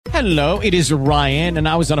Hello, it is Ryan, and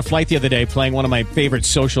I was on a flight the other day playing one of my favorite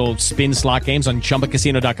social spin slot games on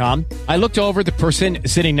ChumbaCasino.com. I looked over at the person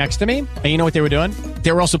sitting next to me, and you know what they were doing?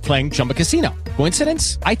 They were also playing Chumba Casino.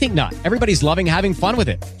 Coincidence? I think not. Everybody's loving having fun with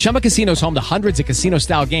it. Chumba Casino is home to hundreds of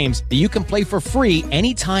casino-style games that you can play for free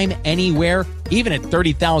anytime, anywhere, even at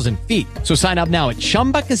 30,000 feet. So sign up now at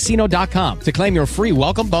ChumbaCasino.com to claim your free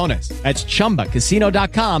welcome bonus. That's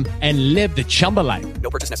ChumbaCasino.com and live the Chumba life. No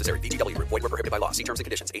purchase necessary. VGW. Void where prohibited by law. See terms and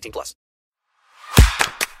conditions. 18 plus.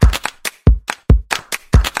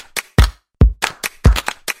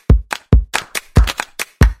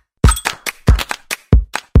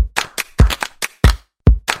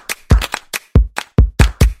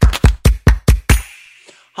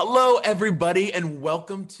 Hello, everybody, and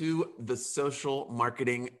welcome to the Social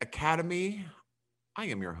Marketing Academy. I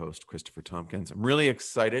am your host, Christopher Tompkins. I'm really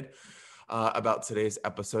excited about today's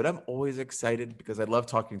episode. I'm always excited because I love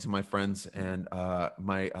talking to my friends and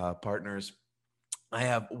my partners. I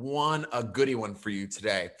have a goodie one for you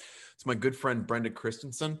today. It's my good friend, Brenda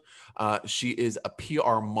Christensen. She is a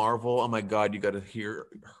PR marvel. Oh my God, you got to hear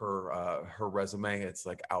her resume. It's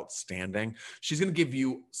like outstanding. She's going to give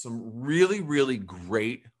you some really, really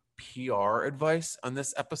great PR advice on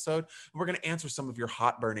this episode. And we're going to answer some of your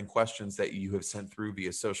hot burning questions that you have sent through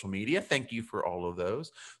via social media. Thank you for all of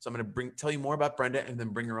those. So I'm going to tell you more about Brenda and then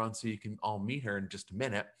bring her on so you can all meet her in just a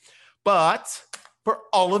minute. But for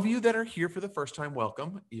all of you that are here for the first time,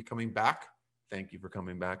 welcome. You're coming back. Thank you for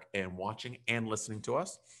coming back and watching and listening to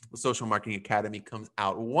us. The Social Marketing Academy comes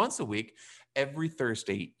out once a week, every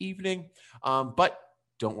Thursday evening. But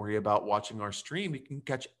don't worry about watching our stream. You can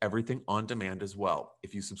catch everything on demand as well.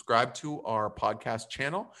 If you subscribe to our podcast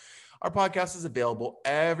channel, our podcast is available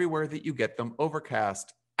everywhere that you get them.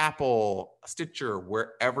 Overcast, Apple, Stitcher,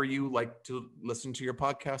 wherever you like to listen to your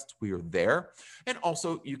podcasts, we are there. And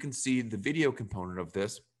also you can see the video component of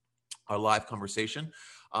this, our live conversation,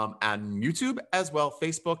 on YouTube as well,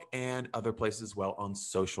 Facebook, and other places as well on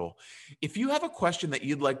social. If you have a question that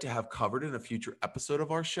you'd like to have covered in a future episode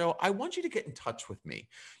of our show, I want you to get in touch with me.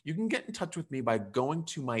 You can get in touch with me by going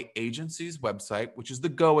to my agency's website, which is the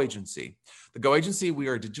Go Agency. The Go Agency, we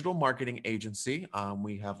are a digital marketing agency.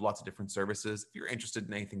 We have lots of different services. If you're interested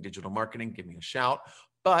in anything digital marketing, give me a shout.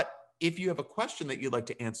 But if you have a question that you'd like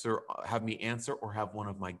to answer, have me answer, or have one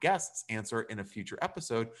of my guests answer in a future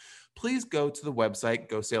episode, please go to the website,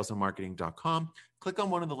 gosalesandmarketing.com, click on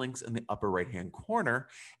one of the links in the upper right-hand corner,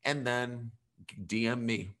 and then DM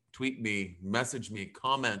me, tweet me, message me,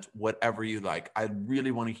 comment, whatever you like. I really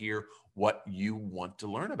want to hear what you want to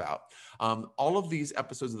learn about. All of these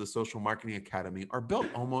episodes of the Social Marketing Academy are built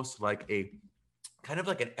almost like kind of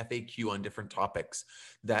like an FAQ on different topics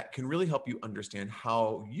that can really help you understand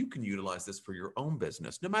how you can utilize this for your own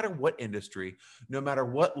business, no matter what industry, no matter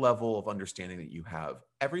what level of understanding that you have.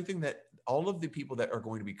 Everything that all of the people that are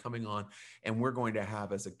going to be coming on and we're going to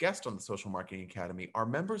have as a guest on the Social Marketing Academy are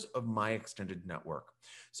members of my extended network.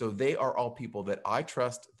 So they are all people that I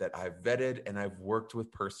trust, that I've vetted, and I've worked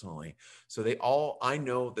with personally. So I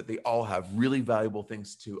know that they all have really valuable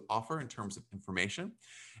things to offer in terms of information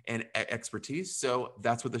and expertise. So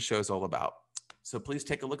that's what the show is all about. So please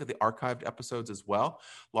take a look at the archived episodes as well.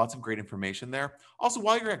 Lots of great information there. Also,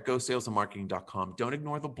 while you're at gosalesandmarketing.com, don't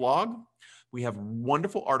ignore the blog. We have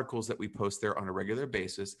wonderful articles that we post there on a regular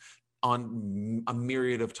basis on a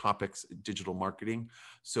myriad of topics, digital marketing.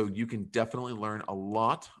 So you can definitely learn a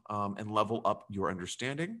lot and level up your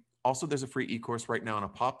understanding. Also, there's a free e-course right now on a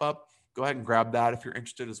pop-up. Go ahead and grab that if you're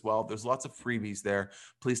interested as well. There's lots of freebies there.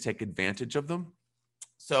 Please take advantage of them.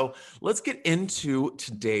 So let's get into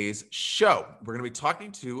today's show. We're going to be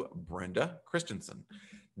talking to Brenda Christensen.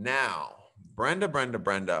 Now,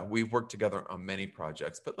 Brenda, we've worked together on many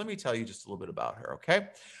projects, but let me tell you just a little bit about her, okay?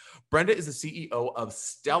 Brenda is the CEO of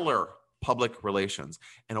Stellar Public Relations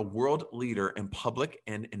and a world leader in public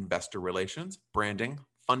and investor relations, branding,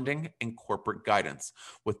 funding, and corporate guidance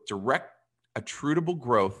with direct, attributable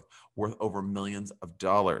growth worth over millions of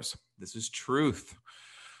dollars. This is truth.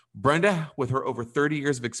 Brenda, with her over 30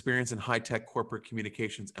 years of experience in high-tech corporate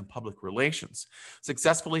communications and public relations,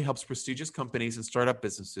 successfully helps prestigious companies and startup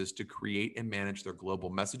businesses to create and manage their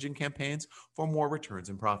global messaging campaigns for more returns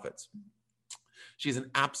and profits. She's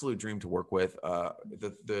an absolute dream to work with.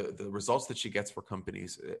 The results that she gets for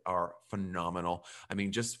companies are phenomenal. I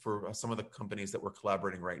mean, just for some of the companies that we're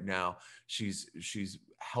collaborating right now, she's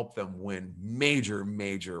helped them win major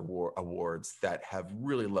awards that have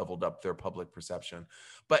really leveled up their public perception.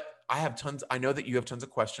 But I know that you have tons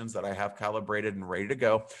of questions that I have calibrated and ready to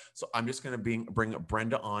go. So I'm just going to bring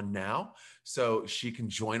Brenda on now so she can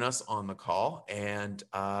join us on the call and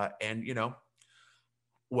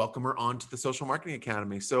welcome her on to the Social Marketing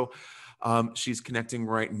Academy. So she's connecting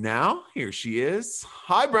right now. Here she is.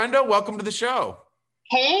 Hi, Brenda. Welcome to the show.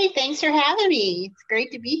 Hey, thanks for having me. It's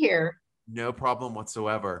great to be here. No problem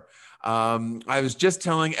whatsoever. I was just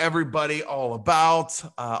telling everybody all about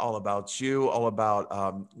you, all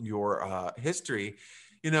about your history,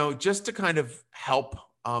 just to kind of help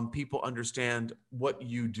people understand what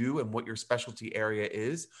you do and what your specialty area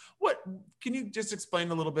is. What can you just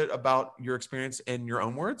explain a little bit about your experience in your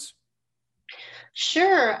own words?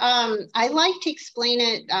 Sure. I like to explain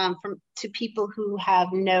it to people who have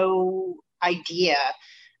no idea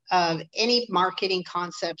of any marketing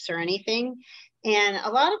concepts or anything. And a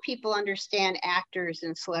lot of people understand actors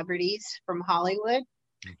and celebrities from Hollywood.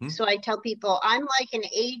 Mm-hmm. So I tell people I'm like an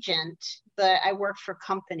agent, but I work for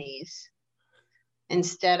companies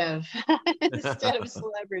instead of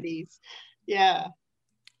celebrities. Yeah.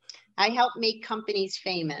 I help make companies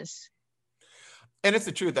famous. And it's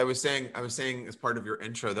the truth. I was saying as part of your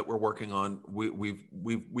intro that we're working on,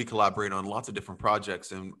 we collaborate on lots of different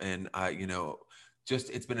projects, and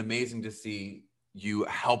just it's been amazing to see you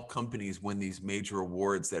help companies win these major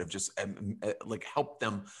awards that have just like helped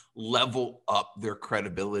them level up their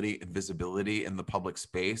credibility and visibility in the public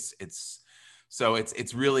space.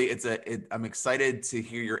 I'm excited to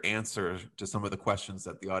hear your answer to some of the questions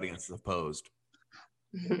that the audience have posed.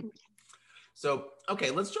 So,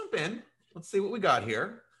 okay, let's jump in. Let's see what we got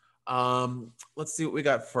here. Let's see what we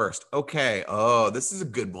got first. Okay. Oh, this is a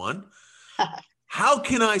good one. How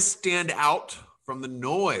can I stand out from the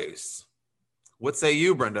noise? What say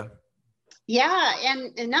you, Brenda? Yeah,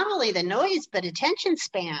 and not only the noise, but attention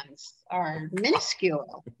spans are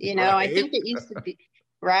minuscule. Right? I think it used to be,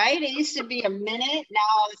 right? It used to be a minute.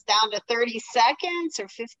 Now it's down to 30 seconds or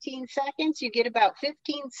 15 seconds. You get about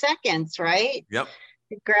 15 seconds, right? Yep.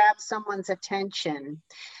 To grab someone's attention.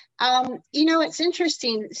 It's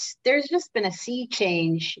interesting. There's just been a sea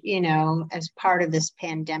change, as part of this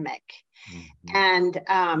pandemic. Mm-hmm. And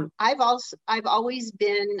I've always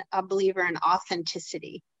been a believer in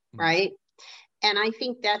authenticity, right? And I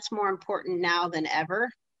think that's more important now than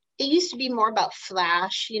ever. It used to be more about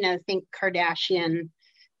flash, think Kardashian,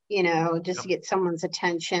 just to get someone's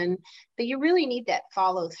attention. But you really need that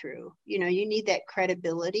follow through. You need that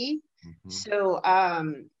credibility. Mm-hmm. So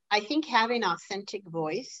I think having authentic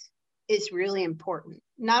voice is really important.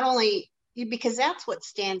 Not only because that's what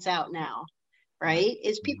stands out now, right?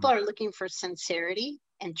 Is people are looking for sincerity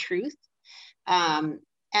and truth. And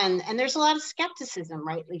there's a lot of skepticism,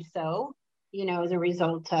 rightly so, as a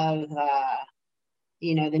result of,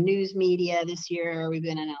 the news media this year. We've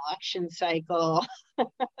been in an election cycle, to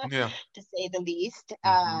say the least.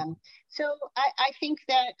 Mm-hmm. So I think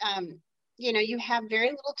that, you have very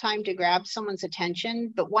little time to grab someone's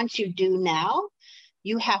attention, but once you do now,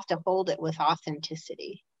 you have to hold it with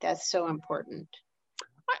authenticity. That's so important.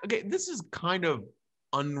 Okay, this is kind of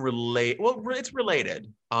unrelated. Well, it's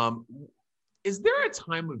related. Is there a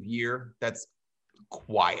time of year that's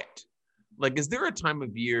quiet? Like, is there a time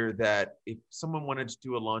of year that if someone wanted to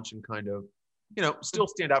do a launch and kind of, still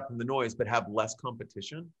stand out from the noise, but have less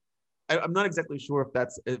competition? I'm not exactly sure if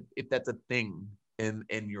that's a thing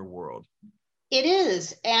in your world. It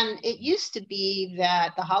is. And it used to be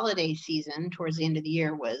that the holiday season towards the end of the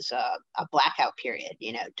year was a blackout period.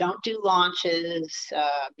 Don't do launches.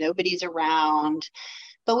 Nobody's around.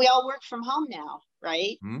 But we all work from home now,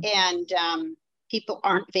 right? Mm-hmm. And people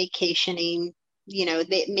aren't vacationing.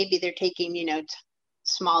 Maybe they're taking,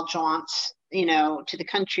 small jaunts, to the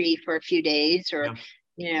country for a few days or,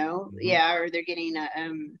 or they're getting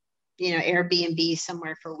Airbnb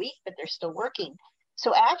somewhere for a week, but they're still working.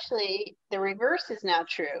 So actually, the reverse is now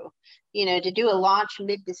true. To do a launch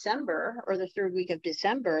mid-December or the third week of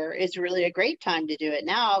December is really a great time to do it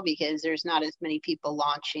now because there's not as many people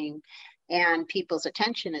launching and people's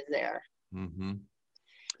attention is there. Mm-hmm.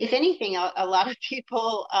 If anything, a lot of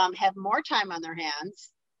people have more time on their hands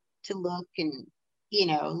to look and,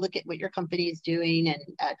 look at what your company is doing and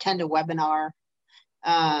attend a webinar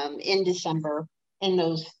in December in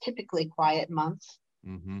those typically quiet months.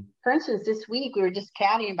 Mm-hmm. For instance, this week we were just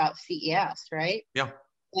chatting about CES, right? Yeah.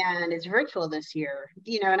 And it's virtual this year,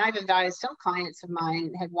 and I've advised some clients of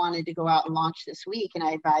mine had wanted to go out and launch this week, and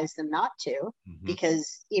I advised them not to, mm-hmm.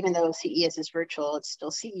 because even though CES is virtual, it's still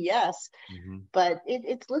CES. Mm-hmm. But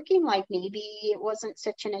it's looking like maybe it wasn't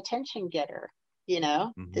such an attention getter,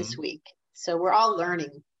 mm-hmm. this week. So we're all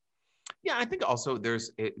learning. Yeah, I think also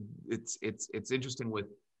it's interesting with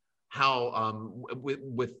how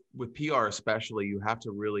with PR especially, you have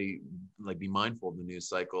to really be mindful of the news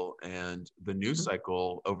cycle, and the news mm-hmm.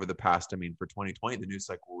 cycle over the past, for 2020, the news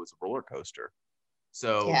cycle was a roller coaster.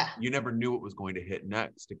 So Yeah. you never knew what was going to hit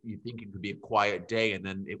next. If you think it could be a quiet day, and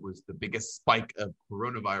then it was the biggest spike of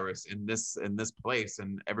coronavirus in this place,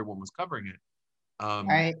 and everyone was covering it.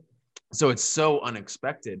 Right. So it's so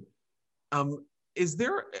unexpected. Is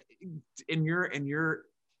there, in your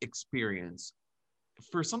experience,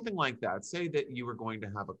 for something like that, say that you were going to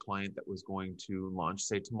have a client that was going to launch,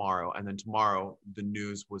 say tomorrow, and then tomorrow the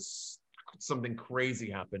news was something crazy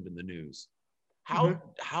happened in the news.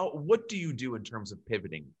 What do you do in terms of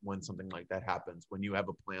pivoting when something like that happens, when you have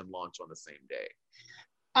a planned launch on the same day?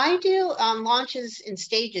 I do launches in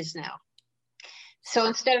stages now. So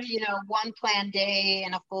instead of, one planned day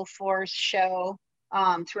and a full force show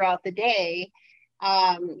throughout the day,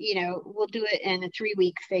 we'll do it in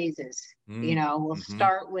 3-week phases. We'll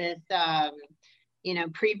start with,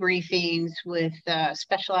 pre-briefings with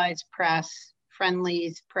specialized press,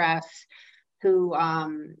 friendlies press, who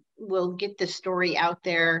will get the story out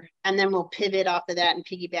there. And then we'll pivot off of that and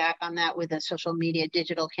piggyback on that with a social media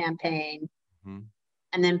digital campaign.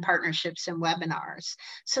 And then partnerships and webinars.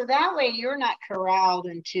 So that way you're not corralled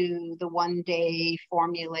into the one day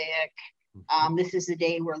formulaic, this is the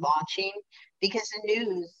day we're launching, because the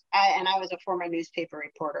news, and I was a former newspaper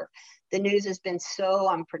reporter, the news has been so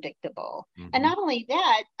unpredictable. And not only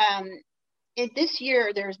that, this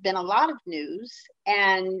year there's been a lot of news,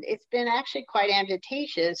 and it's been actually quite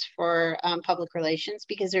advantageous for public relations,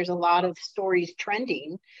 because there's a lot of stories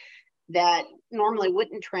trending that normally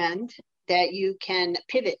wouldn't trend, that you can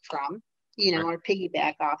pivot from, or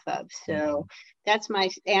piggyback off of. So that's my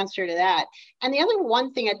answer to that. And the other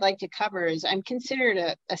one thing I'd like to cover is I'm considered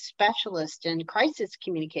a specialist in crisis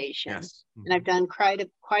communication. Yes. And I've done quite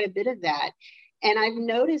a bit of that. And I've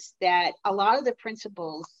noticed that a lot of the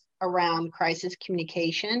principles around crisis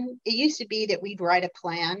communication, it used to be that we'd write a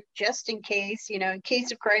plan just in case, in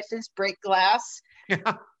case of crisis, break glass.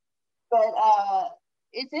 Yeah. But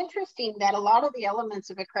it's interesting that a lot of the elements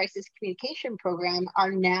of a crisis communication program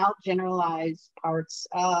are now generalized parts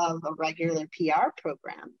of a regular PR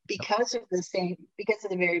program because of the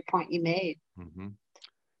very point you made.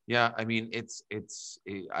 Yeah, I mean,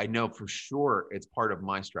 I know for sure it's part of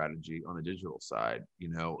my strategy on the digital side.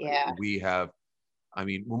 We have, I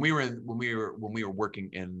mean, when we were working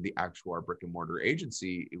in the actual our brick and mortar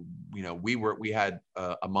agency, we had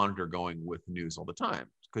a monitor going with news all the time,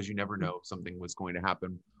 because you never know if something was going to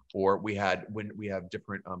happen. Or when we have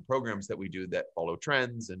different programs that we do that follow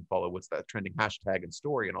trends and follow what's that trending hashtag and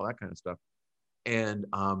story and all that kind of stuff. And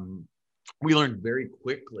we learned very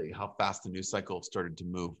quickly how fast the news cycle started to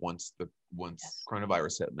move once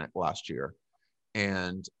coronavirus hit last year.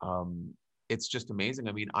 And it's just amazing.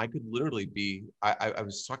 I mean, I could literally be, I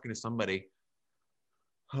was talking to somebody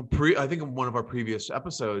I think in one of our previous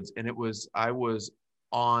episodes, and I was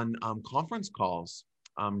on conference calls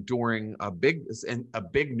during a big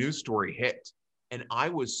news story hit. And I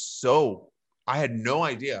had no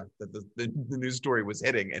idea that the news story was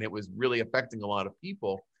hitting, and it was really affecting a lot of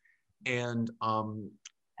people. And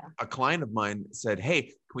a client of mine said,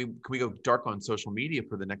 "Hey, can we go dark on social media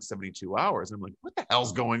for the next 72 hours?" And I'm like, "What the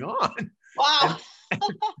hell's going on?" Wow.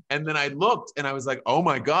 And then I looked, and I was like, "Oh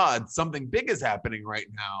my God, something big is happening right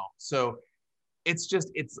now." So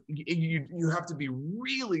you have to be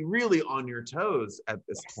really, really on your toes at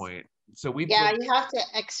this point. So you have to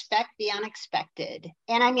expect the unexpected.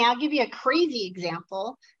 And I mean, I'll give you a crazy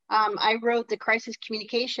example. I wrote the crisis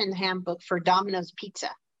communication handbook for Domino's Pizza.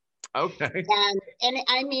 Okay. And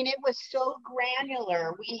I mean, it was so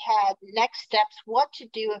granular. We had next steps, what to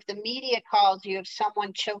do if the media calls you if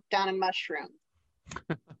someone choked on a mushroom.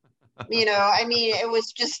 I mean, it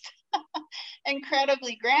was just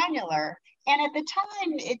incredibly granular. And at the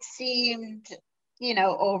time, it seemed,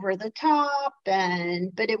 over the top.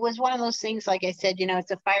 But it was one of those things, like I said,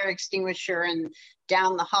 it's a fire extinguisher and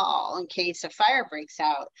down the hall in case a fire breaks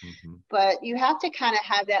out. Mm-hmm. But you have to kind of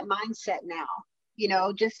have that mindset now,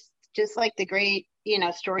 just like the great,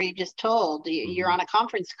 story you just told. You're on a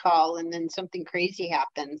conference call and then something crazy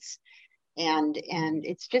happens. And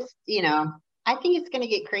it's just, I think it's going to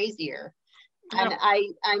get crazier. Yeah. And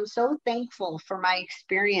I'm so thankful for my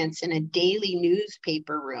experience in a daily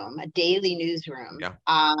newsroom,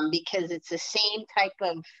 because it's the same type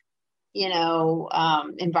of,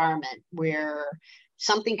 environment where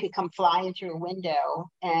something could come fly into your window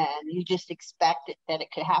and you just expect that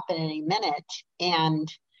it could happen any minute. And,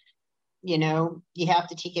 you have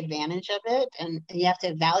to take advantage of it, and you have to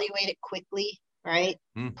evaluate it quickly, right?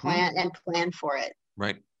 Mm-hmm. Plan for it.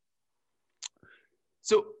 Right.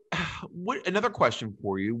 So another question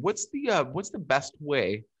for you, what's the best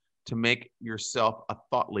way to make yourself a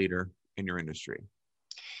thought leader in your industry?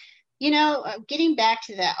 Getting back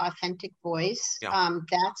to that authentic voice, Yeah.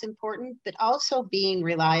 that's important, but also being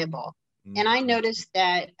reliable. And I Mhm. noticed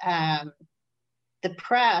that the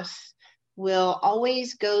press will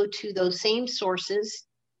always go to those same sources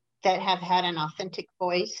that have had an authentic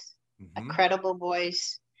voice, a Mhm. credible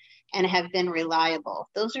voice, and have been reliable.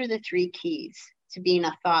 Those are the three keys to being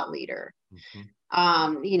a thought leader. Mhm.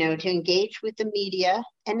 To engage with the media,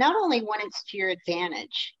 and not only when it's to your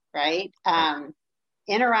advantage, right? Right.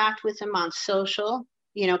 Interact with them on social,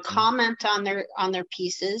 Mhm. comment on their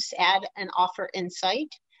pieces, add and offer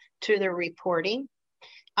insight to their reporting.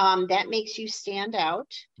 That makes you stand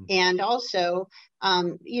out. Mhm. And also,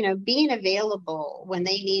 being available when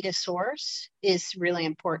they need a source is really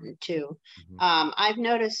important too. Mhm. I've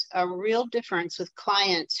noticed a real difference with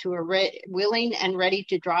clients who are willing and ready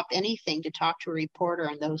to drop anything to talk to a reporter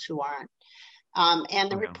and those who aren't. And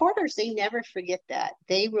the Oh, yeah. reporters, they never forget that.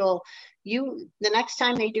 They will, the next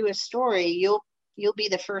time they do a story, you'll be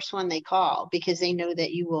the first one they call because they know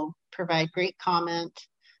that you will provide great comment,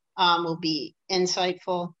 will be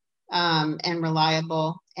insightful, and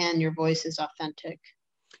reliable, and your voice is authentic.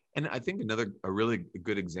 And I think a really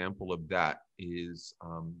good example of that is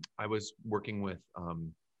I was working with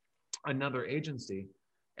another agency,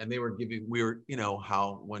 and we were,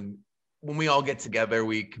 how when we all get together,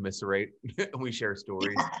 we commiserate and we share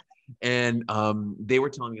stories. And they were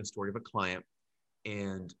telling me a story of a client,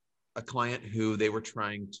 and a client who they were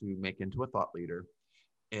trying to make into a thought leader.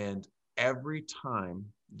 And every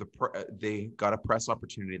time they got a press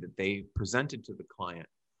opportunity that they presented to the client,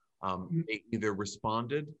 they either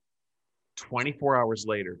responded 24 hours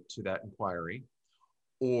later to that inquiry,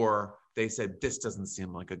 or they said, this doesn't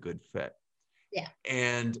seem like a good fit. Yeah.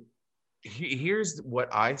 And here's what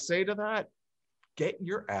I say to that: get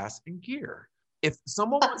your ass in gear. If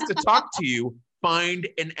someone wants to talk to you, find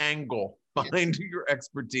an angle, find your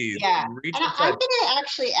expertise, Yeah. reach And I'm outside. going to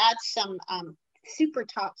actually add some super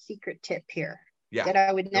top secret tip here Yeah, that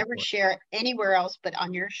I would go never for share anywhere else but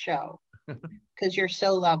on your show it. because you're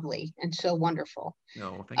so lovely and so wonderful.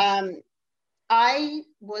 No, thank you. I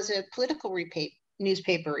was a political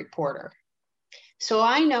newspaper reporter. So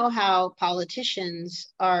I know how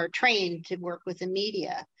politicians are trained to work with the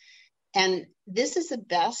media. And this is the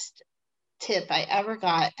best tip I ever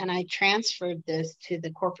got. And I transferred this to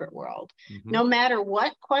the corporate world. Mm-hmm. No matter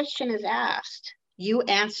what question is asked, you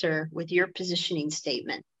answer with your positioning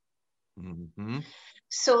statement. Mm-hmm.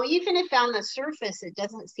 So even if on the surface it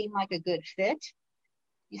doesn't seem like a good fit,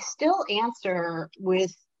 you still answer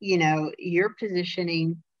with, your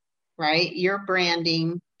positioning, right? Your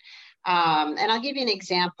branding. And I'll give you an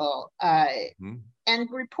example. Mm-hmm. And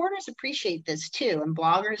reporters appreciate this too, and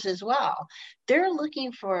bloggers as well. They're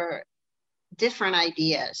looking for different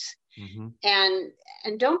ideas. Mm-hmm.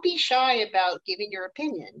 And don't be shy about giving your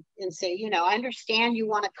opinion and say, I understand you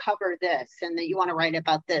want to cover this and that you want to write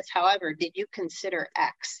about this. However, did you consider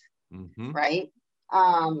X? Mm-hmm. Right?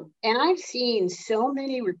 And I've seen so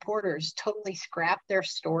many reporters totally scrap their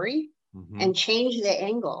story Mm-hmm. and change the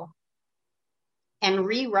angle and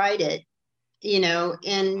rewrite it, in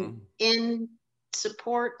Mm-hmm. in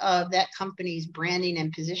support of that company's branding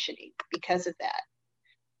and positioning because of that.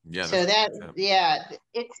 Yeah, So that's that, yeah.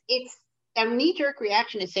 yeah, it's a knee-jerk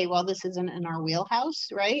reaction to say, well, this isn't in our wheelhouse,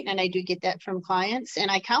 right? And I do get that from clients, and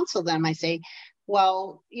I counsel them. I say,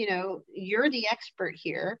 well, you're the expert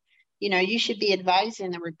here. You should be advising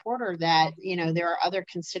the reporter that, there are other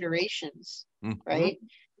considerations, Mm-hmm. right,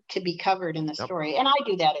 to be covered in the Yep. story. And I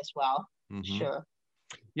do that as well. Mm-hmm. Sure.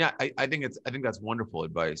 Yeah, I think that's wonderful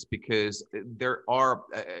advice, because there are,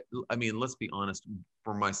 I mean, let's be honest,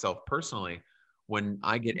 for myself personally, when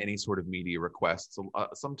I get any sort of media requests,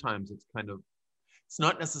 sometimes it's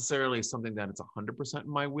not necessarily something that it's 100% in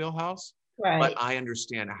my wheelhouse, but Right. I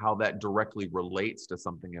understand how that directly relates to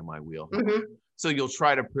something in my wheelhouse. Mm-hmm. So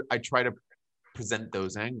I try to present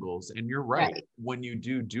those angles, and you're right. Right. When you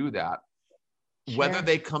do that, whether Sure.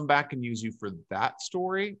 they come back and use you for that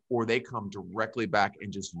story, or they come directly back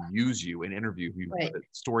and just use you and interview you Right. for the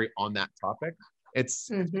story on that topic, it's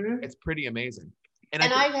Mm-hmm. it's pretty amazing. And I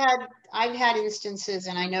And think I've had instances,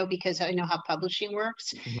 and I know because I know how publishing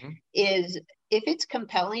works, Mhm. is if it's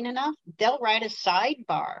compelling enough, they'll write a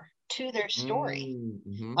sidebar to their story.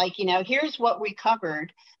 Mm-hmm. Like, here's what we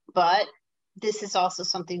covered, but this is also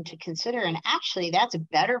something to consider. And actually, that's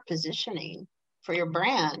better positioning for your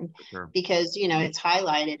brand For sure. because, it's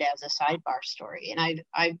highlighted as a sidebar story. And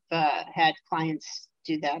I've had clients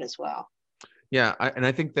do that as well. Yeah, and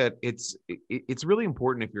I think that it's really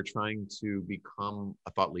important if you're trying to become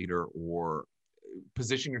a thought leader or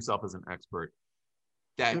position yourself as an expert.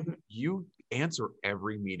 that Mhm. you answer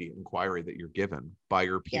every media inquiry that you're given by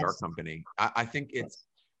your PR Yes. company. I think it's,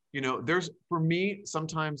 there's, for me,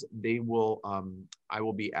 sometimes I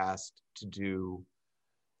will be asked to do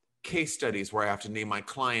case studies where I have to name my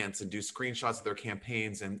clients and do screenshots of their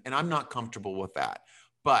campaigns. And I'm not comfortable with that.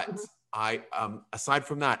 But Mhm. aside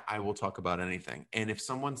from that, I will talk about anything. And if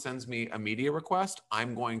someone sends me a media request,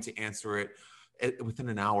 I'm going to answer it within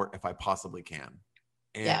an hour if I possibly can.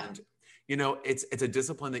 Yeah. And, it's a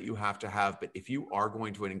discipline that you have to have. But if you are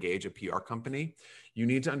going to engage a PR company, you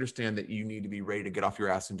need to understand that you need to be ready to get off your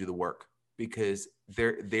ass and do the work, because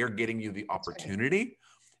they're getting you the That's right. opportunity,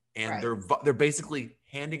 and Right. they're basically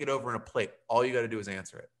handing it over on a plate. All you got to do is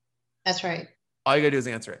answer it. That's right. All you got to do is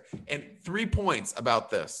answer it. And 3 points about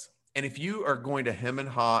this. And if you are going to hem and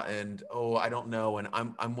haw and, oh, I don't know, and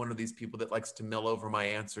I'm one of these people that likes to mill over my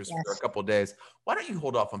answers for a Yes. couple of days, why don't you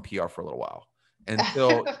hold off on PR for a little while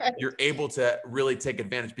until Right. you're able to really take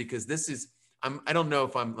advantage? Because I don't know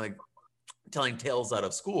if I'm like telling tales out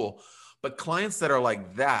of school, but clients that are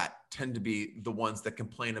like that tend to be the ones that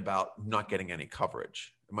complain about not getting any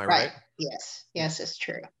coverage. Am I Right. right? Yes. Yes, it's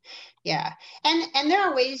true. Yeah. And there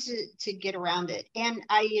are ways to get around it. And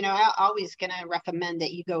I'm always going to recommend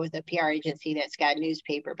that you go with a PR agency that's got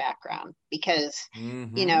newspaper background, because,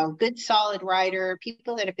 Mm-hmm. good solid writer,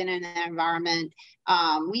 people that have been in that environment,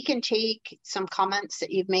 we can take some comments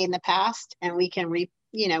that you've made in the past and we can we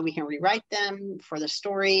can rewrite them for the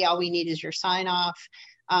story. All we need is your sign off.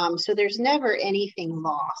 So there's never anything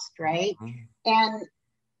lost, right? And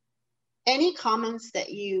any comments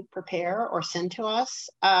that you prepare or send to us,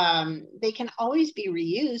 they can always be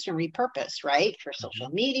reused and repurposed, right? For social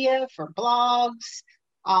Mm-hmm. media, for blogs,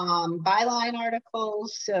 byline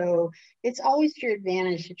articles. So it's always to your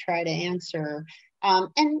advantage to try to answer.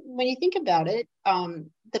 And when you think about it,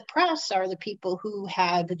 the press are the people who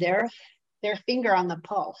have their finger on the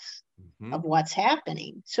pulse Mm-hmm. of what's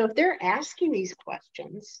happening. So if they're asking these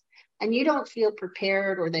questions and you don't feel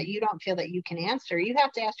prepared, or that you don't feel that you can answer, you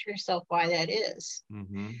have to ask yourself why that is.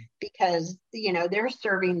 Mm-hmm. Because, they're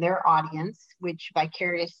serving their audience, which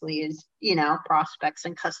vicariously is, prospects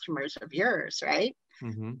and customers of yours, right?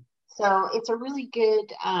 Mm-hmm. So it's a really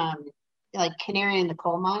good, like canary in the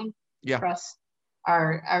coal mine. Yeah. Press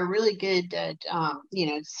are really good at,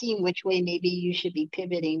 seeing which way maybe you should be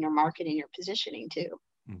pivoting your marketing or positioning to.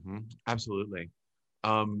 Mm-hmm. Absolutely.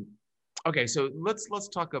 Um, okay, so let's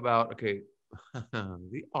talk about the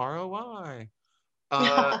ROI.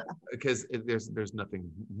 Because there's nothing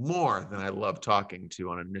more than I love talking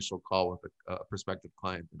to on an initial call with a prospective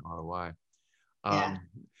client than ROI. Yeah.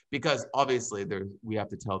 Because obviously we have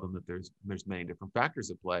to tell them that there's many different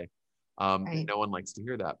factors at play. And Right. no one likes to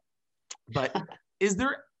hear that. But is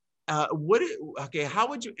there how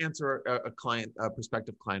would you answer a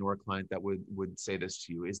prospective client, or a client that would say this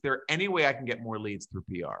to you? Is there any way I can get more leads through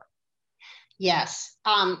PR? Yes.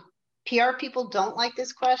 PR people don't like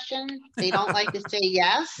this question. They don't like to say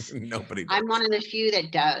yes. Nobody does. I'm one of the few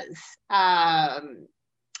that does.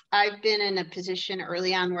 I've been in a position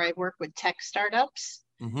early on where I work with tech startups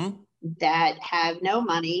Mm-hmm. that have no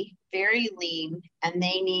money, very lean, and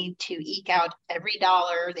they need to eke out every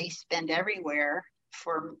dollar they spend everywhere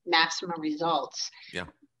for maximum results. Yeah.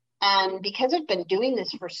 And because I've been doing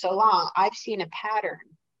this for so long, I've seen a pattern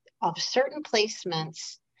of certain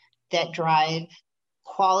placements that drive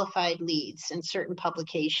qualified leads in certain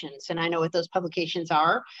publications. And I know what those publications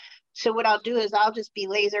are. So what I'll do is I'll just be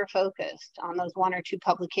laser focused on those 1 or 2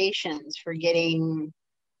 publications for getting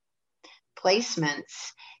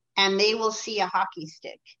placements, and they will see a hockey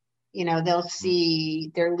stick. They'll see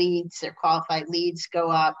their leads, their qualified leads go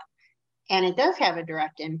up, and it does have a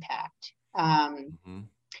direct impact. Mm-hmm.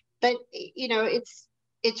 But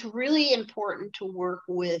it's really important to work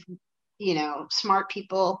with smart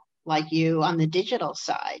people like you on the digital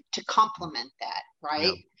side to complement that, Yeah.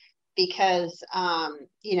 right? Because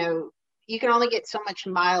you can only get so much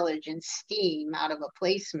mileage and steam out of a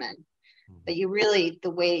placement, but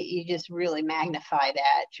you just really magnify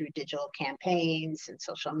that through digital campaigns and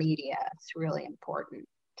social media. It's really important.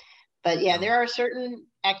 But yeah, Yeah. there are certain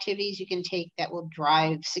activities you can take that will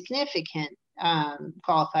drive significant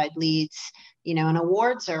qualified leads, and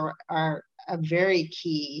awards are a very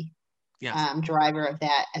key Yes. driver of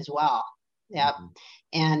that as well. Yep. Mm-hmm.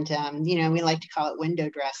 And, we like to call it window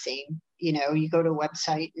dressing. You go to a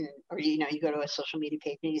website or you go to a social media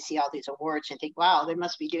page and you see all these awards and think, wow, they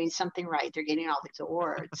must be doing something right. They're getting all these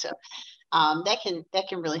awards. So that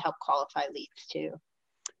can really help qualify leads too.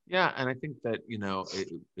 Yeah, and I think that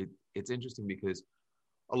it's interesting because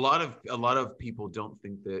a lot of people don't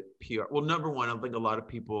think that PR. Well, number one, I think a lot of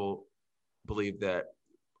people believe that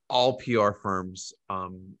all PR firms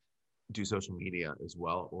do social media as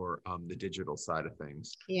well, or the digital side of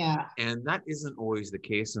things. Yeah. And that isn't always the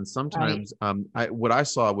case. And Right. sometimes what I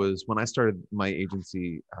saw was when I started my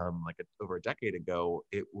agency over a decade ago,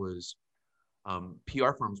 it was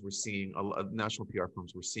PR firms were seeing, national PR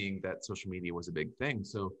firms were seeing that social media was a big thing.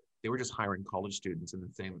 So they were just hiring college students and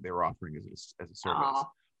then saying that they were offering as a service. Oh,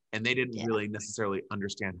 And they didn't yeah. really necessarily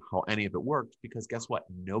understand how any of it worked, because guess what?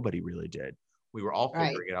 Nobody really did. We were all Right.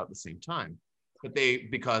 figuring it out at the same time. But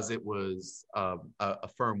because it was a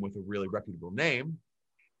firm with a really reputable name,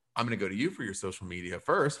 I'm going to go to you for your social media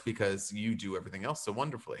first because you do everything else so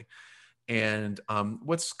wonderfully. And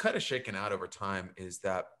what's kind of shaken out over time is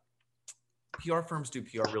that PR firms do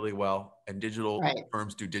PR really well, and digital Right.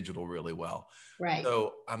 firms do digital really well. Right.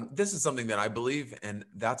 So this is something that I believe, and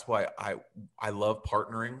that's why I love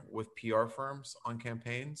partnering with PR firms on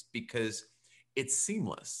campaigns, because it's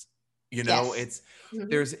seamless. You know, Yes.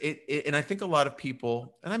 there's it, and I think a lot of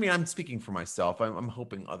people, and I mean, I'm speaking for myself. I'm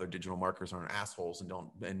hoping other digital marketers aren't assholes and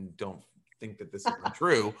don't think that this isn't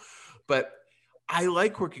true, but I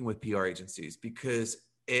like working with PR agencies because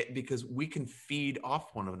we can feed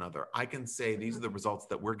off one another. I can say, these are the results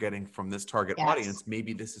that we're getting from this target Yes. audience.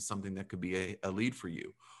 Maybe this is something that could be a lead for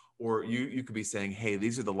you. Or you could be saying, hey,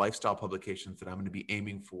 these are the lifestyle publications that I'm going to be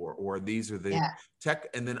aiming for, or these are the tech.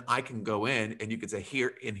 And then I can go in and you could say,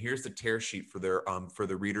 here's the tear sheet for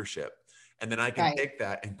their readership. And then I can take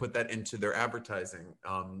that and put that into their advertising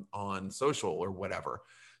on social or whatever.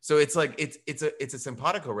 So it's like, it's a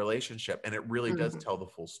simpatico relationship, and it really does tell the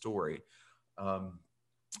full story.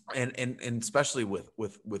 And especially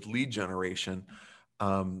with lead generation,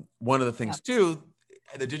 one of the things too,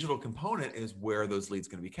 the digital component is where those leads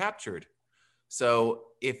going to be captured. So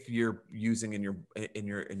if you're using in your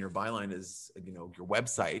byline is, your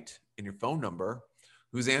website and your phone number,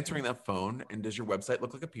 who's answering that phone, and does your website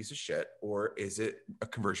look like a piece of shit, or is it a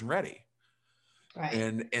conversion ready? Right.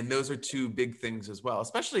 And those are two big things as well.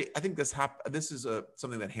 Especially, I think this is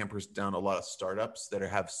something that hampers down a lot of startups that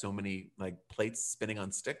have so many like plates spinning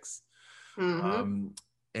on sticks.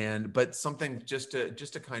 But something just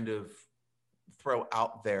to kind of throw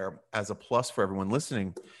out there as a plus for everyone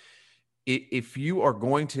listening: if you are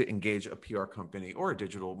going to engage a PR company or a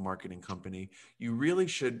digital marketing company, you really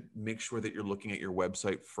should make sure that you're looking at your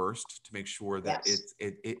website first to make sure that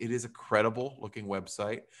it is a credible looking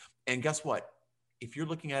website. And guess what? If you're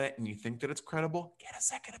looking at it and you think that it's credible, get a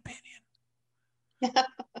second opinion.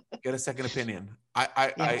 Get a second opinion.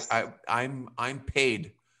 I'm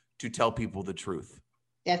paid to tell people the truth.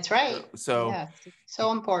 That's right. So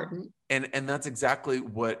so important. And that's exactly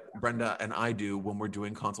what Brenda and I do when we're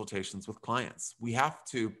doing consultations with clients. We have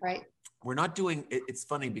to, we're not doing, it's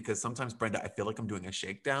funny because sometimes, Brenda, I feel like I'm doing a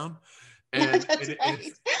shakedown. And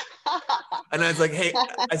and I was like, hey,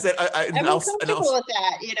 I said, I'm comfortable with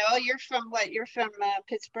that. You're from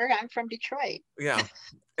Pittsburgh. I'm from Detroit. Yeah.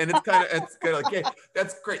 And it's kind of like, yeah,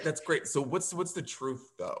 that's great. So what's the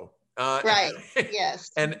truth though?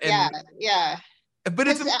 Yes. And But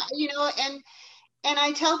it's, and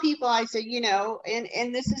I tell people, I say,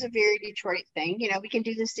 and this is a very Detroit thing, we can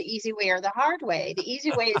do this the easy way or the hard way. The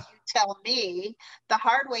easy way is you tell me. The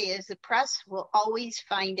hard way is the press will always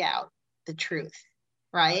find out the truth,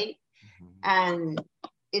 right? And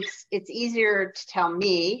it's easier to tell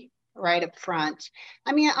me right up front.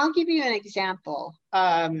 I mean, I'll give you an example.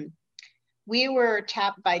 We were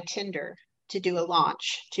tapped by Tinder to do a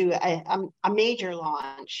launch, to a major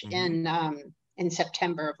launch in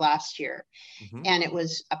September of last year. And it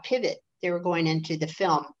was a pivot. They were going into the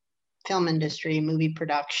film industry, movie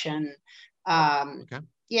production.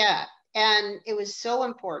 Yeah. And it was so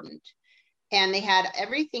important. And they had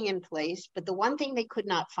everything in place. But the one thing they could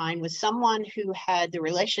not find was someone who had the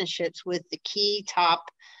relationships with the key top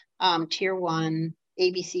tier 1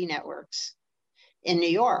 ABC networks in New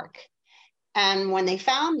York. And when they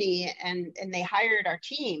found me and they hired our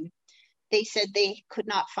team, they said they could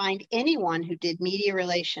not find anyone who did media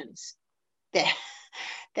relations that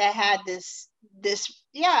had this.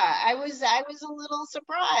 I was a little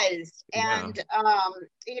surprised. And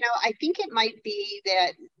I think it might be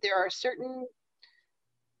that there are certain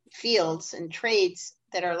fields and trades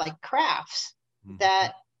that are like crafts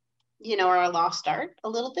that are a lost art a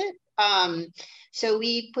little bit. So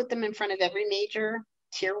we put them in front of every major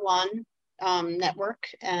tier 1 network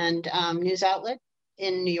and news outlet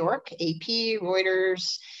in New York, AP,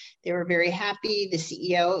 Reuters. They were very happy. The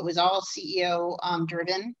CEO, it was all CEO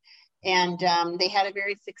driven, and they had a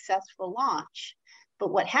very successful launch.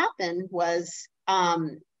 But what happened was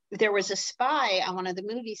there was a spy on one of the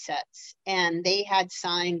movie sets, and they had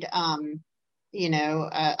signed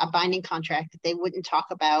a binding contract that they wouldn't talk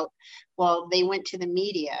about. Well, they went to the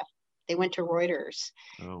media. They went to Reuters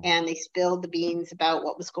and they spilled the beans about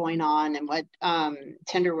what was going on and what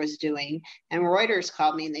Tinder was doing. And Reuters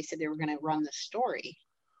called me and they said they were going to run the story.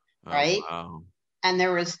 Right. Wow. And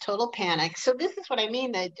there was total panic. So this is what I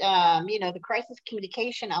mean, that, the crisis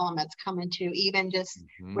communication elements come into even just,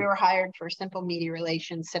 we were hired for simple media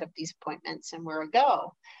relations, set up these appointments, and we're a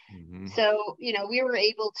go. So, we were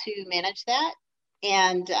able to manage that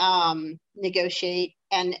and negotiate.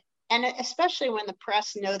 And especially when the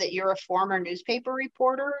press know that you're a former newspaper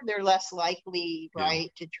reporter, they're less likely,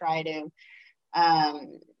 right, to try to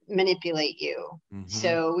manipulate you.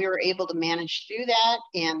 So we were able to manage through that,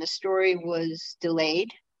 and the story was delayed.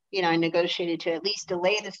 I negotiated to at least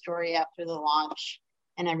delay the story after the launch,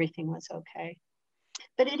 and everything was okay.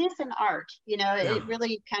 But it is an art, it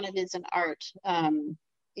really kind of is an art. And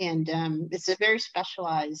it's a very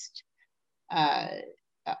specialized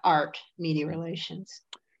art, media relations.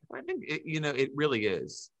 I think it really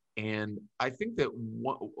is. And I think that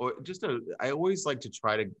I always like to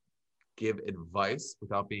try to give advice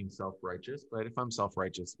without being self-righteous, but if I'm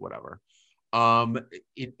self-righteous, whatever. I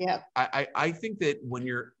think that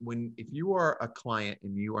if you are a client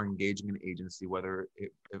and you are engaging an agency,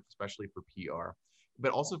 especially for PR,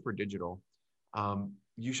 but also for digital,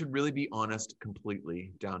 you should really be honest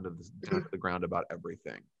completely down to the ground about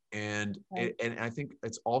everything. And and I think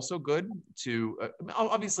it's also good to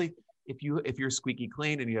obviously if you're squeaky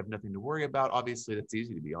clean and you have nothing to worry about, obviously that's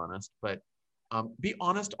easy to be honest, but be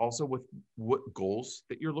honest also with what goals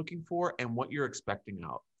that you're looking for and what you're expecting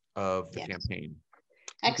out of the campaign.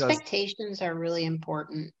 Expectations are really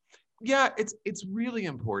important. Yeah, it's really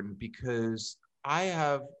important because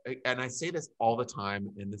and I say this all the time,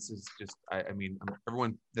 and this is just, I mean,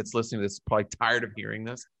 everyone that's listening to this is probably tired of hearing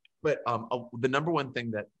this, but the number one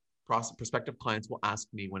thing that prospective clients will ask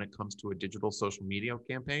me when it comes to a digital social media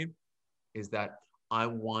campaign is that I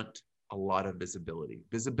want a lot of visibility.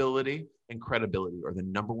 Visibility and credibility are the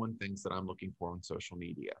number one things that I'm looking for on social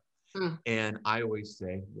media. And I always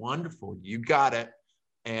say, wonderful, you got it.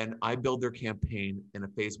 And I build their campaign in a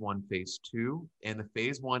phase 1, phase 2. And the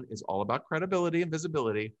phase 1 is all about credibility and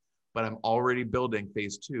visibility, but I'm already building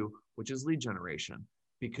phase 2, which is lead generation,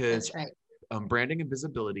 because branding and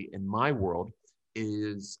visibility in my world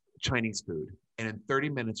is Chinese food. And in 30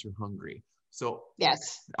 minutes, you're hungry. So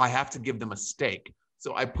I have to give them a steak.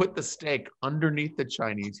 So I put the steak underneath the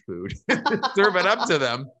Chinese food, serve it up to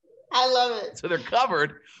them. I love it. So they're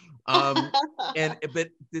covered. But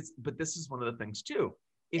this is one of the things too.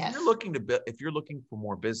 If you're looking for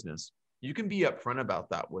more business, you can be upfront about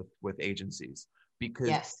that with agencies,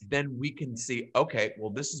 because then we can see, okay,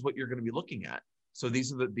 well, this is what you're going to be looking at. So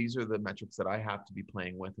these are the metrics that I have to be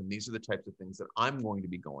playing with, and these are the types of things that I'm going to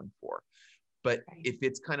be going for. But if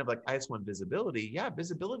it's kind of like, I just want visibility,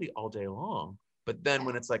 visibility all day long. But then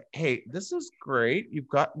when it's like, hey, this is great, you've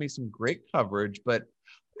got me some great coverage, but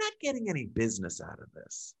I'm not getting any business out of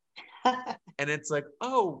this. And it's like,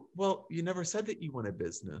 oh, well, you never said that you wanted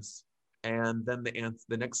business. And then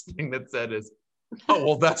the next thing that said is, oh,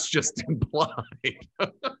 well, that's just implied.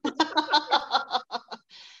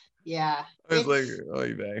 Yeah. I was like,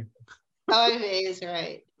 oy vey. Oy vey is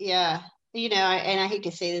right. Yeah. And I hate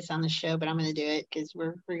to say this on the show, but I'm going to do it because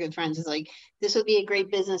we're good friends. It's like, this would be a great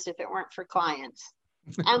business if it weren't for clients.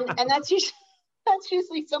 And that's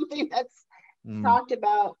usually something that's talked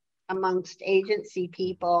about amongst agency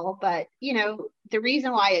people. But, the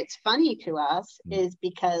reason why it's funny to us is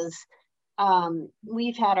because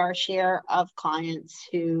we've had our share of clients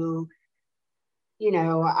who,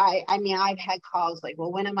 I mean, I've had calls like,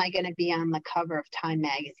 well, when am I going to be on the cover of Time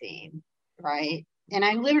magazine? Right. And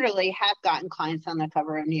I literally have gotten clients on the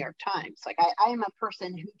cover of New York Times. Like I am a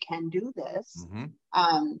person who can do this,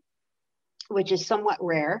 which is somewhat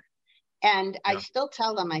rare. And I still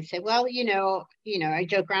tell them, I say, well, I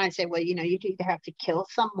joke around. I say, well, you either have to kill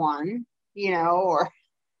someone,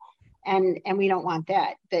 and we don't want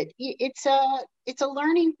that. But it's a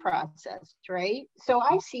learning process, right? So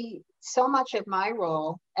I see so much of my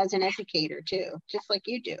role as an educator too, just like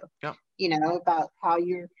you do. About how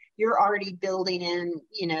you're already building in,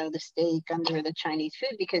 the steak under the Chinese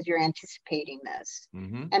food because you're anticipating this.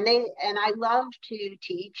 And I love to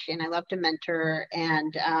teach and I love to mentor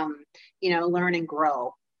and, learn and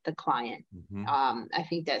grow the client. I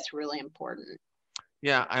think that's really important.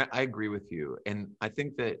 Yeah, I agree with you. And I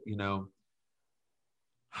think that,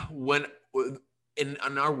 when in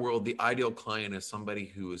our world, the ideal client is somebody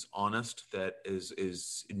who is honest, that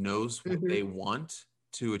knows what they want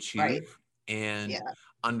to achieve. And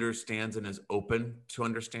understands and is open to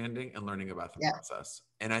understanding and learning about the Yeah, process.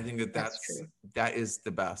 And I think that that's true. that is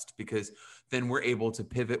the best, because then we're able to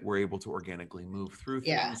pivot, we're able to organically move through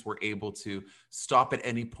Yeah, things, we're able to stop at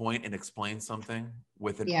any point and explain something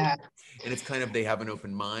with an yeah. and it's kind of, they have an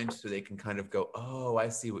open mind, so they can kind of go, oh, I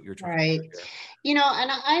see what you're trying to Right. do here.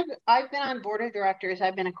 And I've been on board of directors.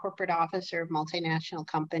 I've been a corporate officer of multinational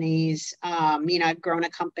companies. I've grown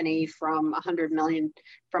a company from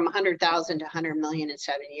 100,000 to 100 million in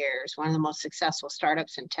 7 years. One of the most successful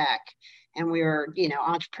startups in tech, and we were,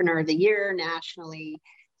 entrepreneur of the year nationally.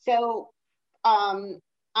 So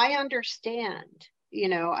I understand.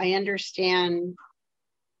 I understand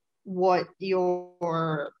what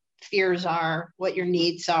your fears are, what your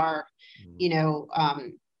needs are.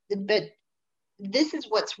 But this is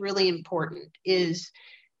what's really important is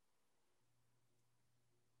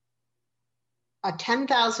a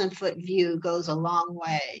 10,000 foot view goes a long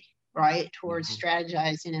way, right, towards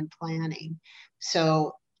strategizing and planning.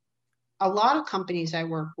 So a lot of companies I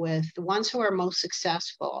work with, the ones who are most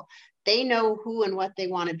successful, they know who and what they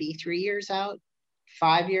want to be 3 years out,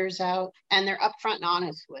 5 years out, and they're upfront and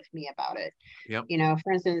honest with me about it. Yep.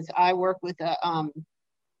 For instance, I work with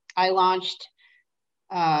I launched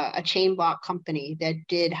a chain block company that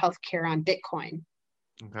did healthcare on Bitcoin.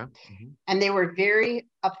 Okay. And they were very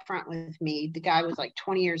upfront with me. The guy was like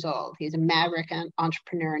 20 years old. He's a maverick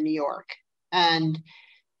entrepreneur in New York. And,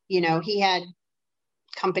 he had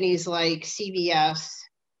companies like CVS,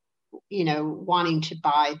 wanting to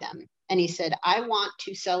buy them. And he said, I want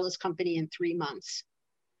to sell this company in 3 months.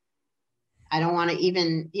 I don't want to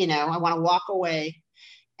even, I want to walk away.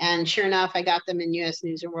 And sure enough, I got them in U.S.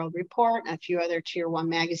 News and World Report and a few other tier 1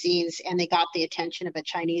 magazines, and they got the attention of a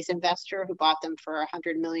Chinese investor who bought them for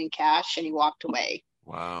 100 million cash, and he walked away.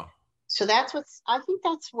 Wow. So I think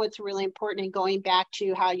that's what's really important. And going back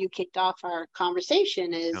to how you kicked off our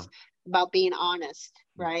conversation is about being honest,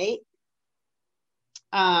 right?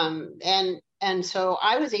 And so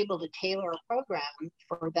I was able to tailor a program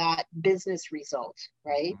for that business result,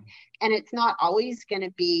 right? And it's not always going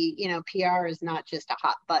to be, PR is not just a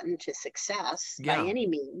hot button to success by any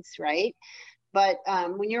means, right? But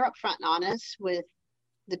when you're upfront and honest with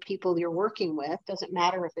the people you're working with, doesn't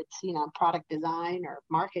matter if it's, product design or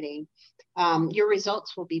marketing, your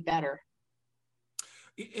results will be better.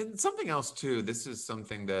 And something else too, this is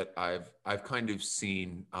something that I've kind of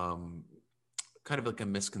seen, kind of like a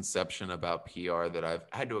misconception about PR that I've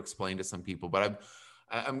had to explain to some people, but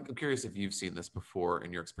I'm curious if you've seen this before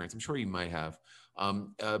in your experience. I'm sure you might have.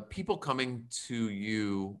 People coming to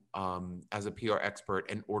you as a PR expert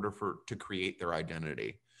in order to create their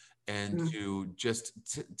identity, and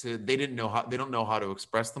they don't know how to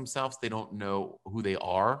express themselves. They don't know who they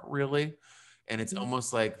are really. And it's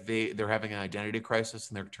almost like they're having an identity crisis,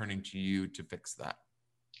 and they're turning to you to fix that.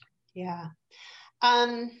 Yeah.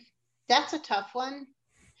 That's a tough one.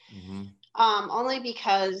 Only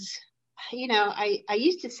because, I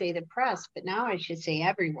used to say the press, but now I should say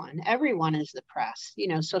everyone. Everyone is the press.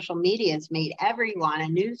 Social media has made everyone a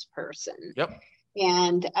news person. Yep.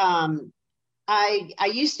 And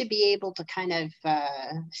I used to be able to kind of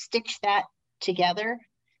stitch that together,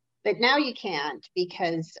 but now you can't,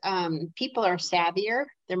 because people are savvier.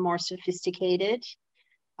 They're more sophisticated.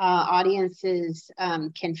 Audiences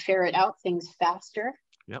can ferret out things faster.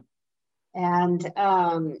 Yep. And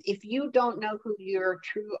if you don't know who your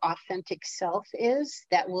true authentic self is,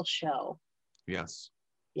 that will show. Yes.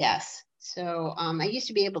 Yes. So I used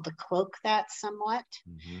to be able to cloak that somewhat.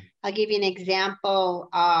 I'll give you an example.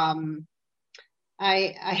 I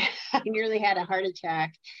nearly had a heart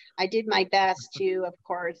attack. I did my best to, of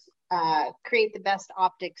course, create the best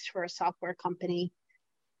optics for a software company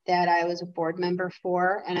that I was a board member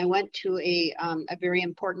for. And I went to a very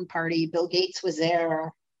important party. Bill Gates was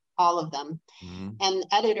there, all of them. And the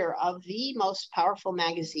editor of the most powerful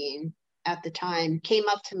magazine at the time came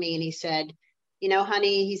up to me and he said,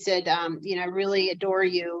 honey, he said, I really adore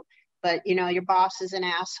you, but, your boss is an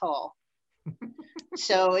asshole.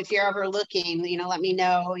 So if you're ever looking, let me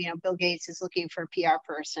know, Bill Gates is looking for a PR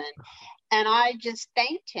person. And I just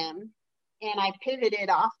thanked him. And I pivoted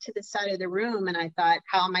off to the side of the room and I thought,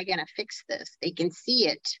 how am I going to fix this? They can see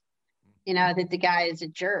it, that the guy is a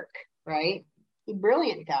jerk, right? A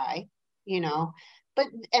brilliant guy, but,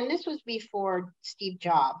 and this was before Steve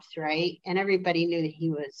Jobs, right? And everybody knew that he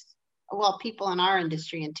was, people in our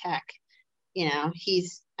industry in tech,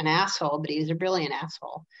 he's an asshole, but he was a brilliant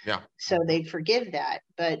asshole. Yeah. So they'd forgive that.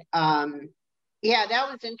 But that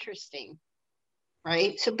was interesting.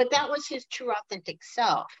 Right. So, but that was his true authentic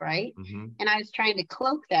self. Right. And I was trying to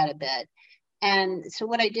cloak that a bit. And so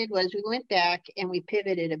what I did was we went back and we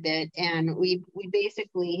pivoted a bit, and we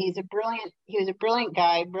basically, he was a brilliant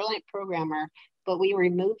guy, brilliant programmer, but we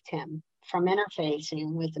removed him from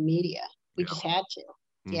interfacing with the media. We just had to.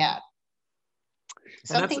 Yeah.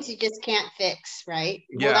 Some things you just can't fix, right?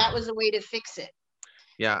 Yeah. Well, that was a way to fix it.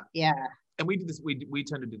 Yeah. Yeah. And we do this. We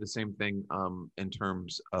tend to do the same thing in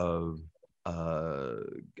terms of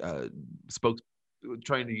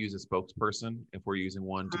trying to use a spokesperson if we're using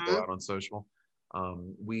one to go out on social.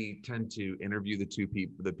 We tend to interview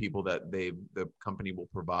the people that the company will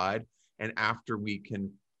provide, and after we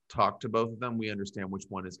can talk to both of them, we understand which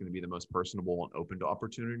one is going to be the most personable and open to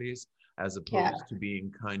opportunities, as opposed to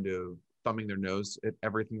being kind of thumbing their nose at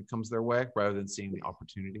everything that comes their way, rather than seeing the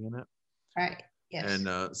opportunity in it. Right. Yes.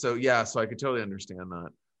 And so I could totally understand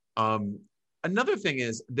that. Another thing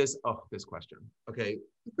is this question. Okay.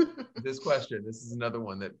 This is another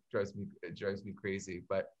one that drives me crazy.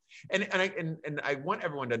 But and I want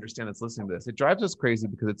everyone to understand that's listening to this. It drives us crazy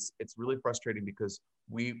because it's really frustrating, because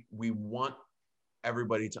we want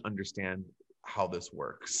everybody to understand how this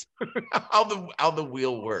works, how the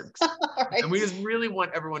wheel works. Right. And we just really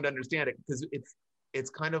want everyone to understand it, because it's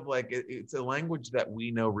kind of like it's a language that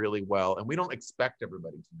we know really well, and we don't expect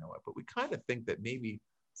everybody to know it, but we kind of think that maybe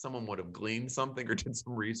someone would have gleaned something or did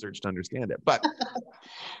some research to understand it. But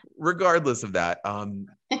regardless of that,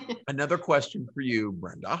 another question for you,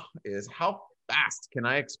 Brenda, is how fast can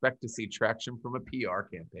I expect to see traction from a PR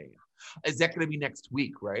campaign? Is that going to be next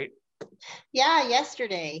week, right? Yeah,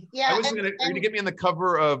 yesterday. Yeah. Are you going to get me on the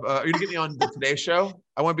cover of, are you going to get me on the Today Show?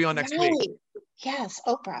 I want to be on next week. Yes,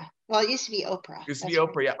 Oprah. Well, it used to be Oprah.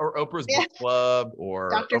 Oprah, yeah. Or Oprah's Book Club, or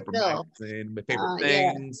Dr. Oprah Phil. Magazine, My Favorite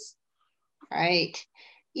Things. Yeah. Right.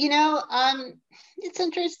 It's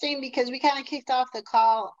interesting because we kind of kicked off the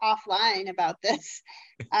call offline about this.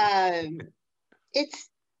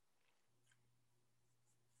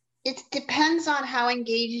 It depends on how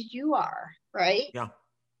engaged you are, right? Yeah.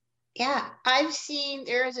 Yeah. I've seen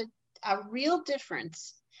there is a real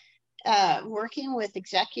difference working with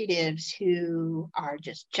executives who are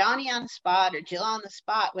just Johnny on the spot or Jill on the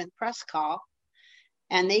spot with press call,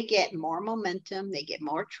 and they get more momentum, they get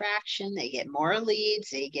more traction, they get more leads,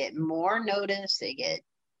 they get more notice, they get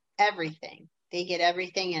everything.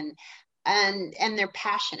 And they're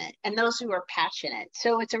passionate, and those who are passionate.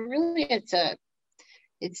 So it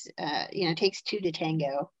takes two to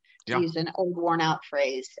tango, to use an old worn out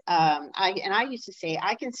phrase. I used to say,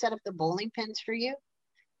 I can set up the bowling pins for you,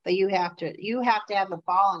 but you have to have the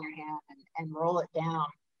ball in your hand and roll it down.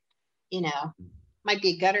 Might be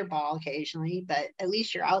a gutter ball occasionally, but at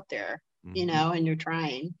least you're out there, and you're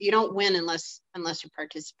trying. You don't win unless you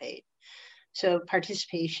participate. So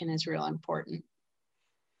participation is real important.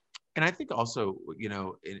 And I think also,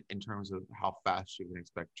 in terms of how fast you can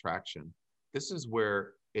expect traction, this is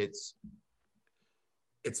where it's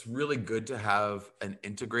really good to have an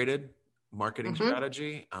integrated marketing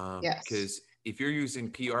strategy. Because if you're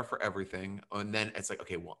using PR for everything, and then it's like,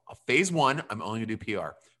 okay, well, phase 1, I'm only gonna do PR.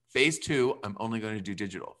 Phase 2, I'm only going to do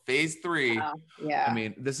digital. Phase 3, I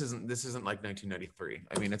mean, this isn't like 1993.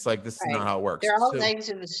 I mean, it's like, this is not how it works. They're all legs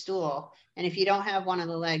of a stool. And if you don't have one of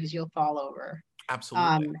the legs, you'll fall over.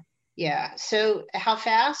 Absolutely. Yeah. So how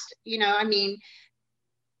fast, it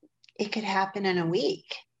could happen in a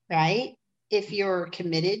week, right? If you're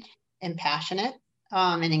committed and passionate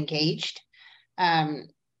and engaged. And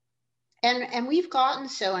we've gotten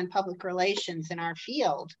so in public relations in our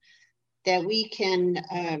field that we can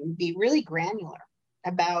be really granular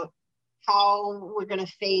about how we're going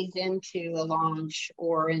to phase into a launch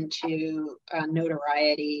or into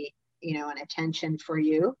notoriety, and attention for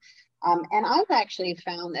you. And I've actually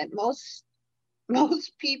found that most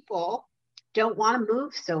people don't want to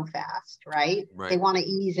move so fast, right? They want to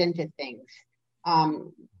ease into things.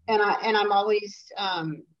 And I'm always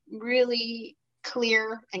really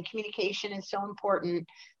clear, and communication is so important.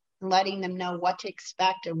 Letting them know what to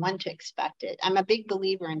expect and when to expect it. I'm a big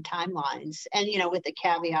believer in timelines, and with the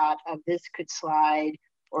caveat of this could slide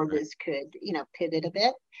or this could pivot a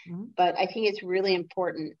bit. But I think it's really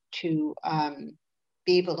important to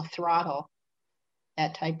be able to throttle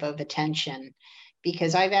that type of attention,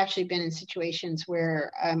 because I've actually been in situations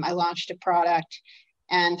where I launched a product,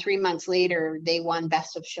 and 3 months later they won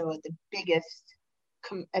best of show at the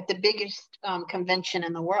biggest convention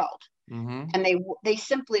in the world. And they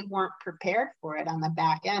simply weren't prepared for it on the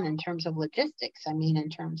back end in terms of logistics. I mean, in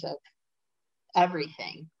terms of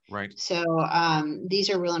everything. Right. So these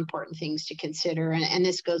are real important things to consider. And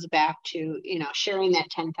this goes back to, sharing that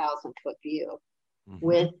 10,000 foot view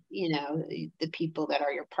with, the people that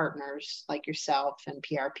are your partners, like yourself and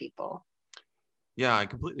PR people. Yeah, I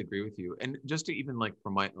completely agree with you. And just to even like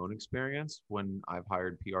from my own experience, when I've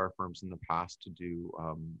hired PR firms in the past to do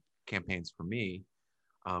campaigns for me,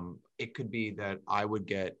 it could be that I would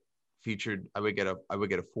get featured. I would get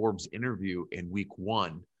a Forbes interview in week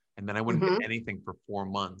one, and then I wouldn't get Hmm. anything for 4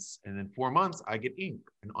 months. And then 4 months, I get Inc.,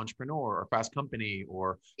 an entrepreneur, or Fast Company,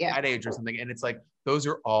 or Yeah. Ad Age, or something. And it's like those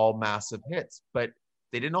are all massive hits, but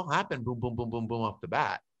they didn't all happen boom, boom, boom, boom, boom off the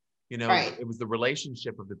bat. Right. It was the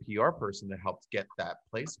relationship of the PR person that helped get that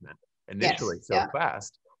placement initially Yes. so Yeah.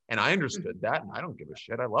 fast. And I understood that, and I don't give a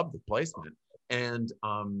shit. I love the placement, and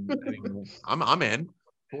I mean, I'm in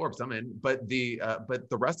Forbes, I'm in, but the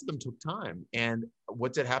rest of them took time. And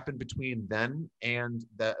what did happen between then and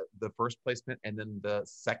the first placement and then the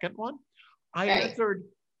second one? I Right. answered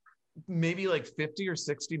maybe like 50 or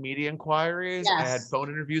 60 media inquiries. I had Yes. phone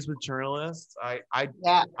interviews with journalists.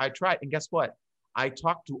 Yeah. I tried, and guess what? I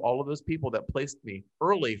talked to all of those people that placed me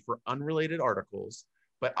early for unrelated articles,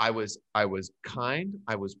 but I was kind,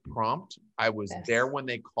 I was prompt, I was there Yes. when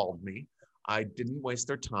they called me. I didn't waste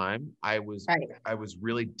their time. Right. I was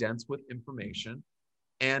really dense with information,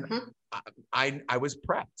 and Hmm. I was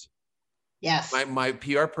prepped. Yes. My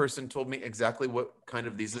PR person told me exactly what kind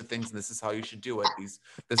of these are the things, and this is how you should do it. This is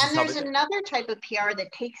And how they there's did. another type of PR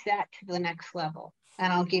that takes that to the next level.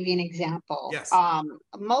 And I'll give you an example. Yes.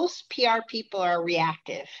 Most PR people are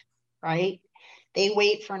reactive, right? They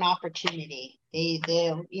wait for an opportunity.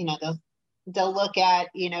 They'll look at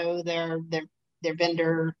their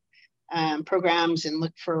vendor programs and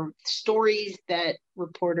look for stories that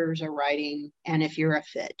reporters are writing. And if you're a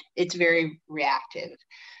fit, it's very reactive.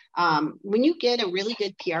 When you get a really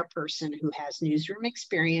good PR person who has newsroom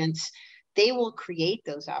experience, they will create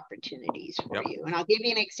those opportunities for Yep. you. And I'll give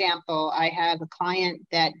you an example. I have a client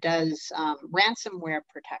that does ransomware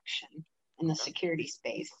protection in the security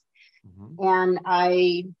space. Mm-hmm.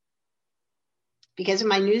 And because of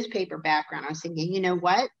my newspaper background, I was thinking, you know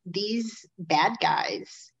what? These bad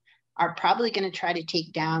guys are probably going to try to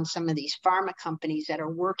take down some of these pharma companies that are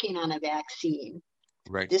working on a vaccine.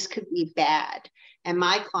 Right. This could be bad. And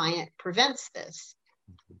my client prevents this.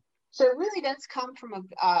 So it really does come from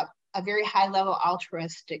a very high level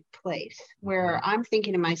altruistic place where I'm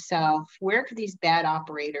thinking to myself, where could these bad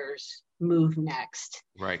operators move next?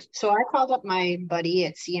 Right. So I called up my buddy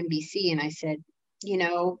at CNBC and I said,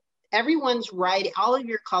 everyone's writing, all of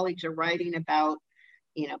your colleagues are writing about,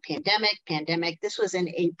 pandemic. This was in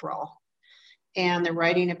April. And they're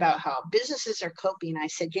writing about how businesses are coping. I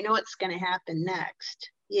said, you know what's going to happen next?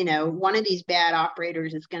 One of these bad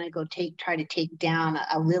operators is going to go try to take down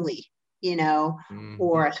a Lilly,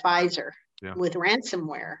 or a Pfizer with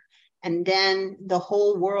ransomware. And then the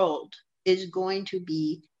whole world is going to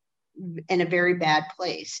be in a very bad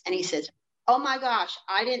place. And he says, oh my gosh,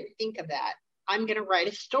 I didn't think of that. I'm going to write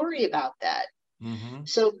a story about that. Mm-hmm.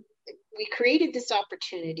 So we created this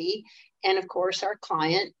opportunity. And of course, our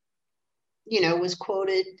client was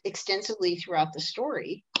quoted extensively throughout the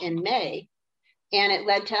story in May, and it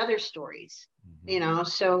led to other stories,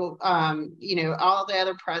 so, all the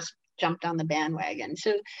other press jumped on the bandwagon.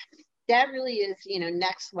 So that really is,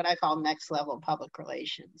 what I call next level public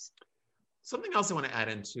relations. Something else I want to add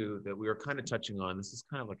into that we were kind of touching on, this is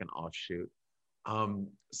kind of like an offshoot.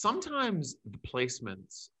 Sometimes the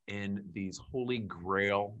placements in these holy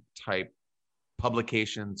grail type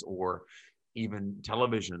publications or even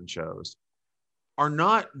television shows are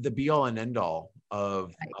not the be all and end all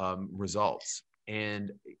of results.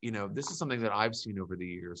 And, this is something that I've seen over the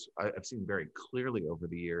years. I've seen very clearly over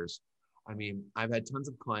the years. I mean, I've had tons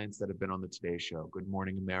of clients that have been on the Today Show, Good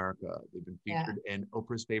Morning America. They've been featured in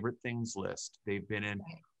Oprah's Favorite Things list. They've been in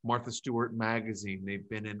Martha Stewart magazine. They've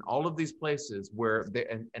been in all of these places where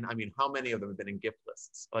and I mean, how many of them have been in gift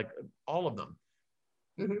lists? Like all of them.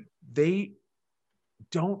 Mm-hmm. They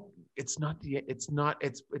don't, it's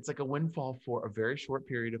like a windfall for a very short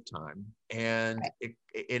period of time. And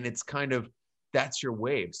it's kind of, that's your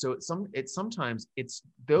wave. So sometimes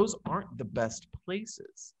those aren't the best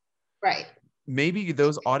places. Right. Maybe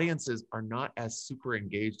those audiences are not as super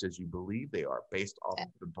engaged as you believe they are based off of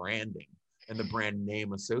the branding and the brand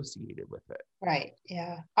name associated with it. Right.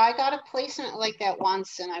 Yeah. I got a placement like that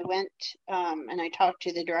once, and I went and I talked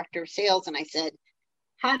to the director of sales, and I said,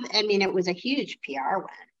 it was a huge PR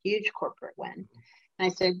win, huge corporate win. And I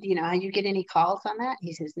said, how you get any calls on that?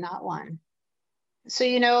 He says, not one. So,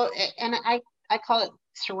 and I call it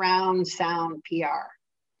surround sound PR.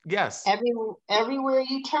 Yes. Everywhere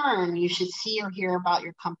you turn, you should see or hear about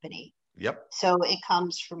your company. Yep. So it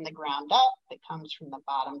comes from the ground up, it comes from the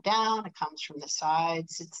bottom down, it comes from the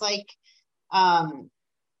sides. It's like,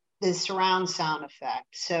 the surround sound effect.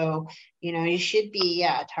 So, you should be,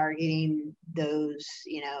 targeting those,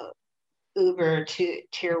 Uber to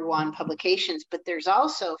tier one publications. But there's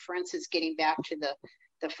also, for instance, getting back to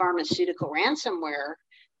the pharmaceutical ransomware,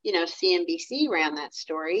 CNBC ran that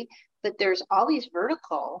story, but there's all these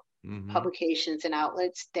vertical publications and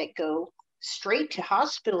outlets that go straight to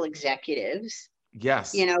hospital executives.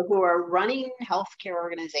 Yes. Who are running healthcare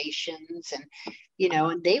organizations,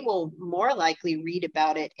 and they will more likely read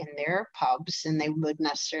about it in their pubs than they would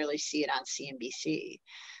necessarily see it on CNBC.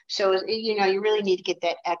 So, you really need to get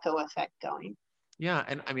that echo effect going. Yeah.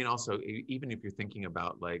 And I mean, also, even if you're thinking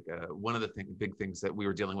about like one of the big things that we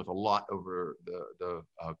were dealing with a lot over the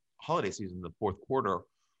holiday season, the fourth quarter,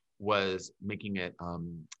 was making it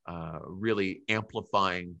really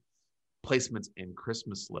amplifying placements in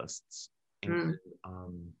Christmas lists. And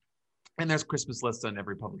there's Christmas lists on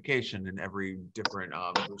every publication and every different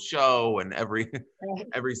show and every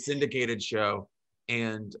syndicated show.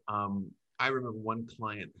 And I remember one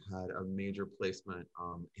client had a major placement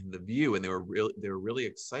in The View, and they were really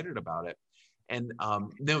excited about it. And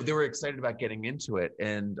they were excited about getting into it.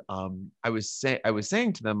 And I was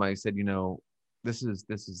saying to them, I said, this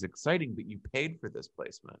is exciting, but you paid for this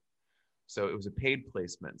placement. So it was a paid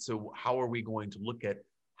placement. So how are we going to look at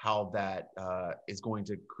how that is going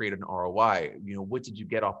to create an ROI? What did you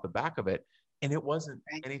get off the back of it? And it wasn't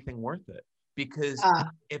anything worth it, because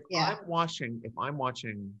if I'm watching,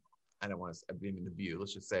 I don't want to be in The View,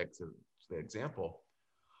 let's just say it's the example,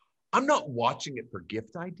 I'm not watching it for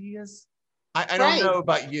gift ideas. I don't know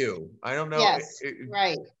about you. I don't know. Yes,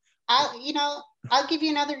 right. I'll give you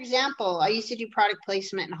another example. I used to do product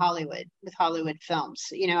placement in Hollywood with Hollywood films.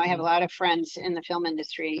 I have a lot of friends in the film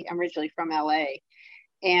industry. I'm originally from LA.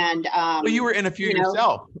 And well, you were in a few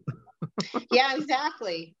yourself. Yeah,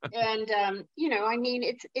 exactly. And I mean,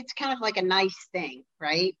 it's kind of like a nice thing,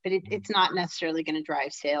 right? But it's not necessarily going to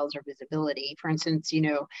drive sales or visibility. For instance,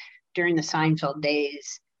 during the Seinfeld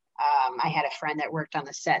days, I had a friend that worked on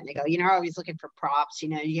the set, and they go, we're always looking for props.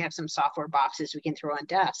 You have some software boxes we can throw on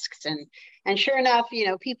desks, and sure enough,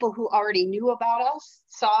 people who already knew about us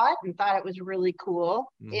saw it and thought it was really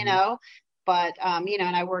cool, But,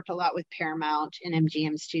 and I worked a lot with Paramount and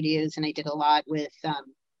MGM Studios, and I did a lot with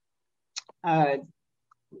a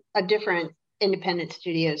different independent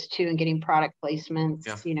studios too, and getting product placements,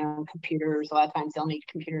 computers. A lot of times they'll need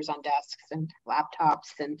computers on desks and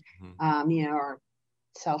laptops and, or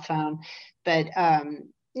cell phone. But,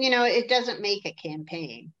 it doesn't make a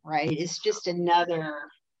campaign, right? It's just another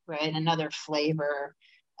flavor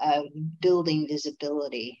of building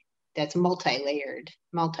visibility that's multi-layered.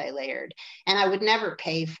 And I would never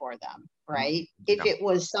pay for them, right? If it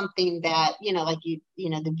was something that, like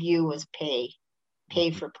The View was pay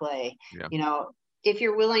for play. If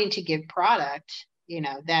you're willing to give product,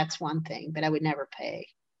 that's one thing, but I would never pay.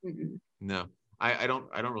 No, I don't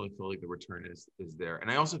really feel like the return is there. And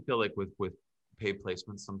I also feel like with paid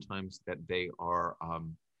placements, sometimes that they are,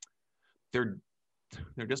 they're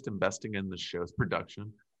just investing in the show's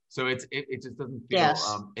production. So it just doesn't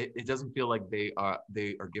feel it doesn't feel like they are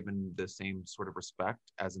given the same sort of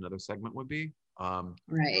respect as another segment would be.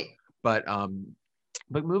 Right. But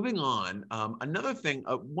moving on, another thing,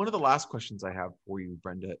 one of the last questions I have for you,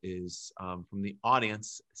 Brenda, is from the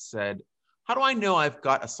audience said, how do I know I've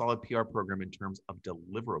got a solid PR program in terms of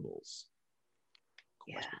deliverables?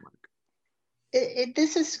 Question mark.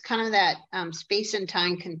 This is kind of that space and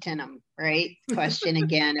time continuum, right? Question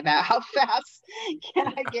again about how fast can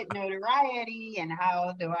I get notoriety and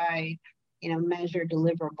how do I, measure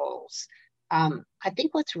deliverables. I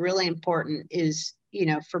think what's really important is,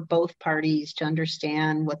 for both parties to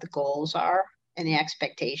understand what the goals are and the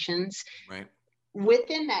expectations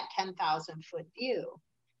within that 10,000 foot view.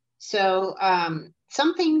 So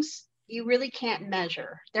some things you really can't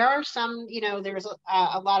measure. There are some, there's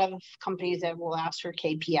a lot of companies that will ask for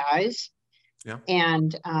KPIs. Yeah.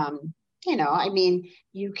 And, I mean,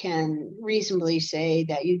 you can reasonably say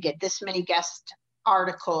that you get this many guest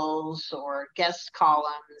articles or guest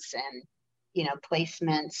columns and,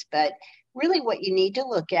 placements. But really what you need to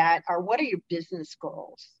look at are what are your business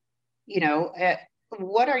goals?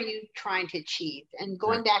 What are you trying to achieve? And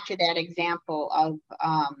going back to that example of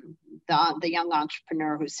the young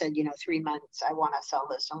entrepreneur who said, 3 months, I want to sell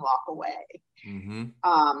this and walk away. Mm-hmm.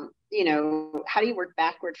 How do you work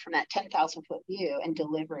backward from that 10,000 foot view and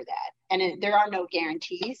deliver that? And there are no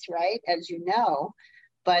guarantees, right? As you know,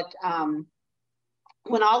 but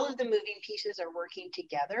when all of the moving pieces are working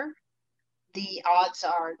together, the odds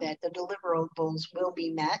are that the deliverables will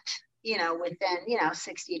be met, within,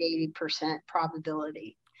 60 to 80%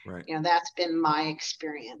 probability. Right. That's been my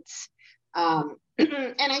experience. And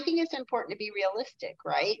I think it's important to be realistic,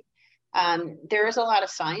 right? There is a lot of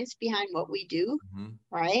science behind what we do,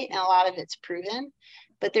 right? And a lot of it's proven,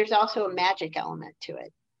 but there's also a magic element to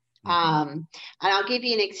it. And I'll give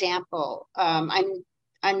you an example.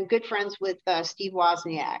 I'm good friends with Steve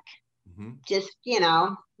Wozniak. Just,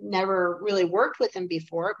 never really worked with him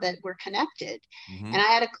before, but we're connected. And I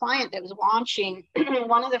had a client that was launching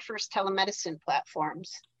one of the first telemedicine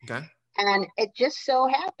platforms. Okay. And it just so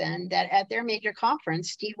happened that at their major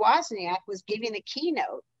conference, Steve Wozniak was giving the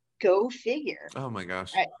keynote. Go figure. Oh my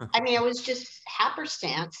gosh. Right? I mean, it was just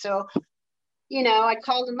happenstance. So, I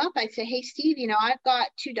called him up. I said, hey, Steve, I've got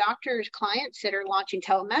 2 doctors clients that are launching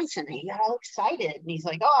telemedicine. And he got all excited. And he's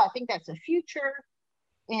like, oh, I think that's the future.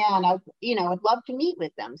 And I'd love to meet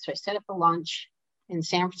with them. So I set up a lunch in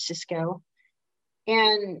San Francisco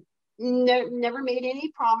and never made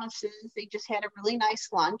any promises. They just had a really nice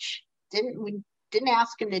lunch. We didn't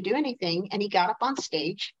ask him to do anything. And he got up on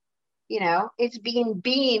stage. It's being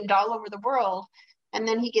beamed all over the world. And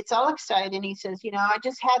then he gets all excited and he says, I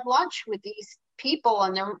just had lunch with these people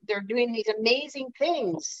and they're doing these amazing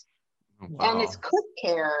things. Wow. And it's Cook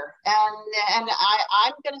Care. And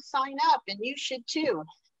I'm going to sign up and you should too.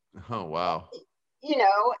 Oh, wow.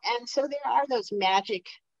 And so there are those magic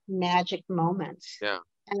moments. Yeah.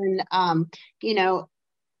 And,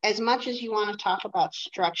 as much as you want to talk about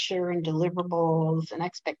structure and deliverables and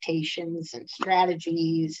expectations and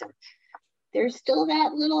strategies, and there's still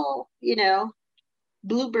that little,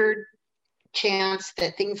 bluebird chance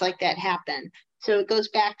that things like that happen. So it goes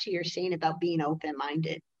back to your saying about being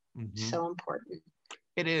open-minded. So important.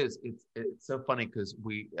 It is. It's so funny because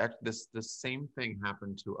this same thing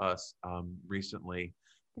happened to us recently.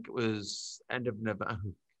 I think it was end of November.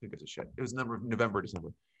 Who gives a shit? It was November,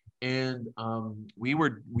 December. And we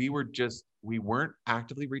weren't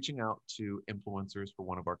actively reaching out to influencers for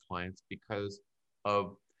one of our clients because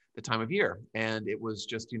of the time of year. And it was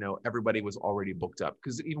just, everybody was already booked up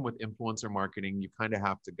because even with influencer marketing, you kind of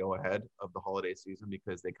have to go ahead of the holiday season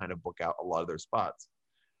because they kind of book out a lot of their spots.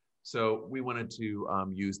 So we wanted to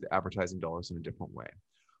use the advertising dollars in a different way.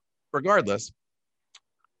 Regardless,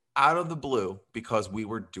 out of the blue, because we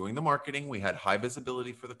were doing the marketing, we had high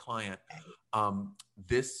visibility for the client.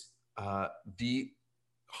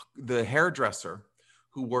 The hairdresser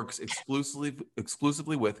who works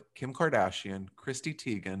exclusively with Kim Kardashian, Christy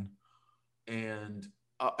Teigen, and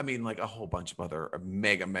a whole bunch of other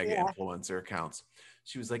mega influencer accounts.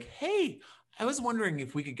 She was like, "Hey, I was wondering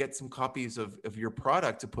if we could get some copies of your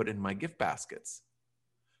product to put in my gift baskets."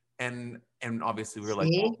 And obviously we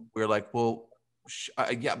were like, well,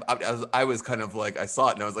 yeah. I was kind of like, I saw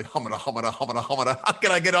it and I was like, humana. How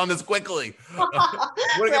can I get on this quickly? What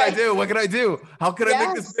can I do? What can I do? How can I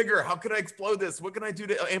make this bigger? How can I explode this? What can I do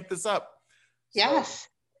to amp this up? Yes.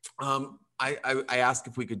 So, I asked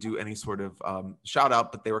if we could do any sort of shout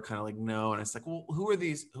out, but they were kind of like, no. And I was like, well, who are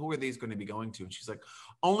these going to be going to? And she's like,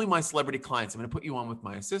 only my celebrity clients. I'm going to put you on with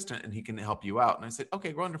my assistant and he can help you out. And I said,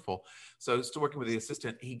 okay, wonderful. So I was still working with the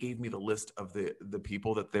assistant. He gave me the list of the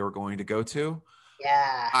people that they were going to go to.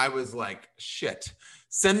 Yeah. I was like, shit,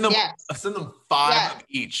 send them 5 of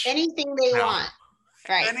each. Anything they want.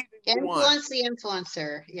 Right. Influence the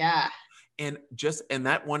influencer. Yeah. And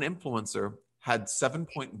that one influencer had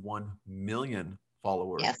 7.1 million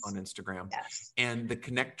followers on Instagram. Yes. And the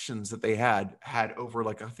connections that they had over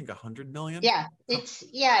I think 100 million. Yeah. It's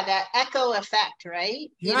that echo effect,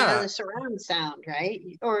 right? Yeah. The surround sound, right?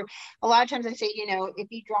 Or a lot of times I say, if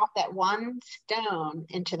you drop that one stone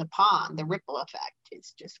into the pond, the ripple effect, it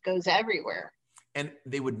just goes everywhere. And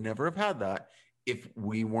they would never have had that if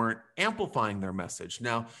we weren't amplifying their message.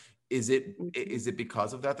 Now, is it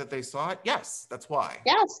because of that they saw it? Yes, that's why.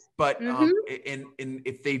 Yes. But and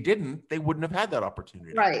if they didn't, they wouldn't have had that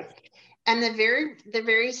opportunity. Right. And the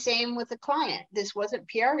very same with the client. This wasn't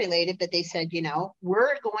PR related, but they said,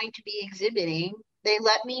 we're going to be exhibiting. They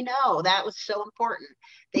let me know. That was so important.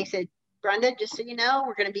 They said, Brenda, just so you know,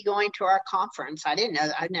 we're going to be going to our conference. I didn't know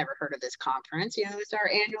that. I'd never heard of this conference. It's our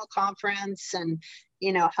annual conference and,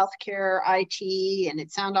 healthcare IT, and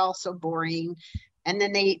it sounded all so boring. And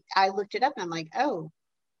then I looked it up and I'm like, oh,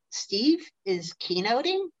 Steve is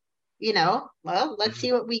keynoting, well, let's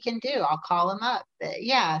see what we can do. I'll call him up. But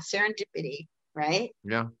serendipity, right?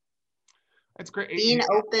 Yeah. That's great. Being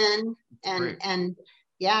open and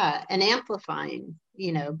amplifying,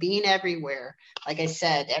 being everywhere. Like I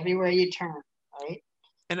said, everywhere you turn, right?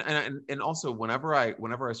 And also whenever I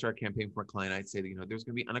start a campaign for a client, I'd say that, there's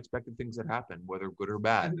going to be unexpected things that happen, whether good or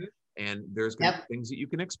bad. And there's going to be things that you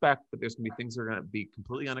can expect, but there's going to be things that are going to be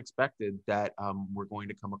completely unexpected that we're going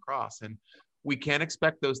to come across. And we can't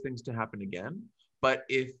expect those things to happen again, But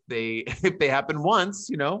if they if they happen once,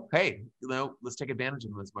 hey, let's take advantage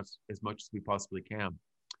of them as much as we possibly can.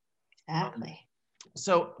 Exactly.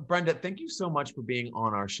 So, Brenda, thank you so much for being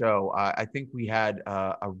on our show. I think we had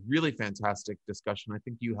a really fantastic discussion. I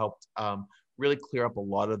think you helped really clear up a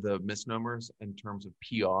lot of the misnomers in terms of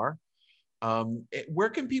PR. Where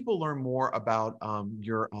can people learn more about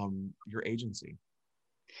your agency?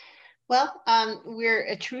 Well, we're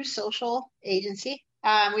a true social agency.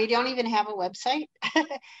 We don't even have a website.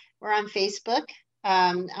 We're on Facebook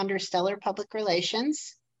under Stellar Public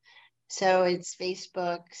Relations. So it's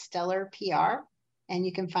Facebook Stellar PR, and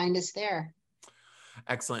you can find us there.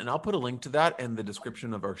 Excellent. And I'll put a link to that in the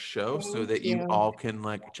description of our show so that you all can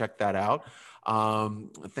check that out.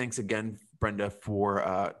 Thanks again, Brenda,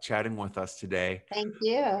 for chatting with us today. Thank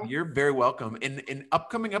you. You're very welcome. In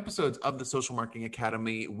upcoming episodes of the Social Marketing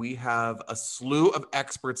Academy, we have a slew of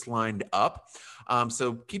experts lined up.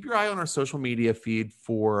 So keep your eye on our social media feed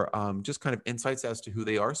for just kind of insights as to who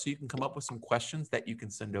they are, so you can come up with some questions that you can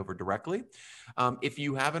send over directly. If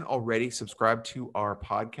you haven't already subscribed to our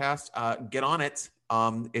podcast, get on it.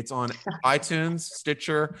 It's on iTunes,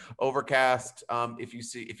 Stitcher, Overcast. If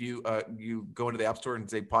you go into the App Store and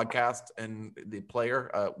say podcast, and the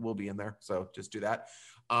player will be in there. So just do that.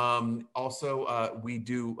 Also, we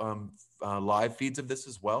do live feeds of this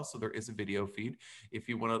as well. So there is a video feed. If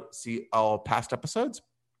you want to see all past episodes,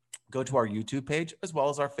 go to our YouTube page as well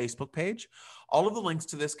as our Facebook page. All of the links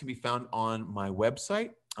to this can be found on my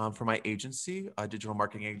website for my agency, digital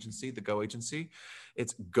marketing agency, the Go Agency.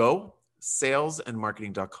 It's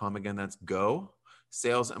GoSalesandMarketing.com. Again, that's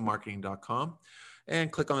GoSalesandMarketing.com.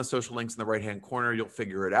 And click on the social links in the right-hand corner. You'll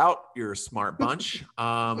figure it out. You're a smart bunch.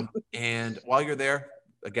 And while you're there,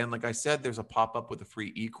 again, like I said, there's a pop-up with a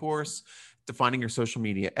free e-course, Defining Your Social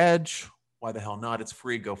Media Edge. Why the hell not? It's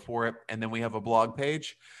free. Go for it. And then we have a blog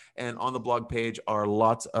page. And on the blog page are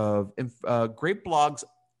lots of great blogs.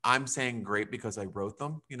 I'm saying great because I wrote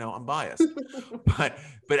them. I'm biased, but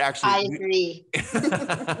actually, I agree.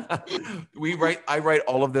 we write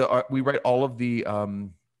all of the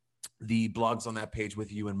blogs on that page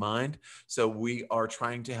with you in mind. So we are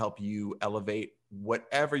trying to help you elevate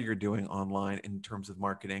whatever you're doing online in terms of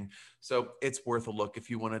marketing. So it's worth a look if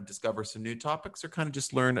you want to discover some new topics or kind of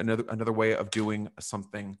just learn another way of doing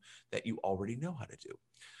something that you already know how to do.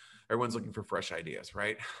 Everyone's looking for fresh ideas,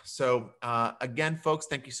 right? So again, folks,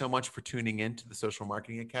 thank you so much for tuning in to the Social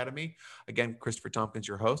Marketing Academy. Again, Christopher Tompkins,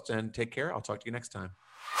 your host, and take care. I'll talk to you next time.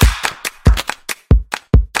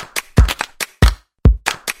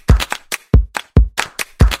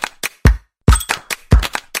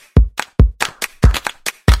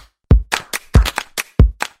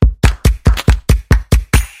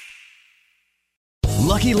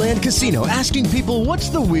 Lucky Land Casino, asking people, what's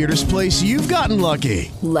the weirdest place you've gotten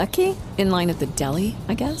lucky? Lucky? In line at the deli,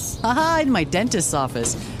 I guess? Aha, in my dentist's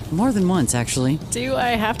office. More than once, actually. Do I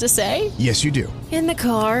have to say? Yes, you do. In the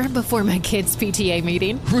car before my kids' PTA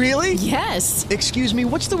meeting. Really? Yes. Excuse me,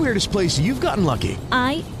 what's the weirdest place you've gotten lucky?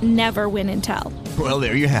 I never win and tell. Well,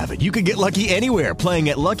 there you have it. You can get lucky anywhere, playing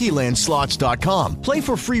at LuckyLandSlots.com. Play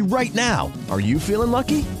for free right now. Are you feeling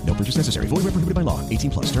lucky? No purchase necessary. Void where prohibited by law.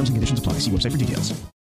 18+. Terms and conditions apply. See website for details.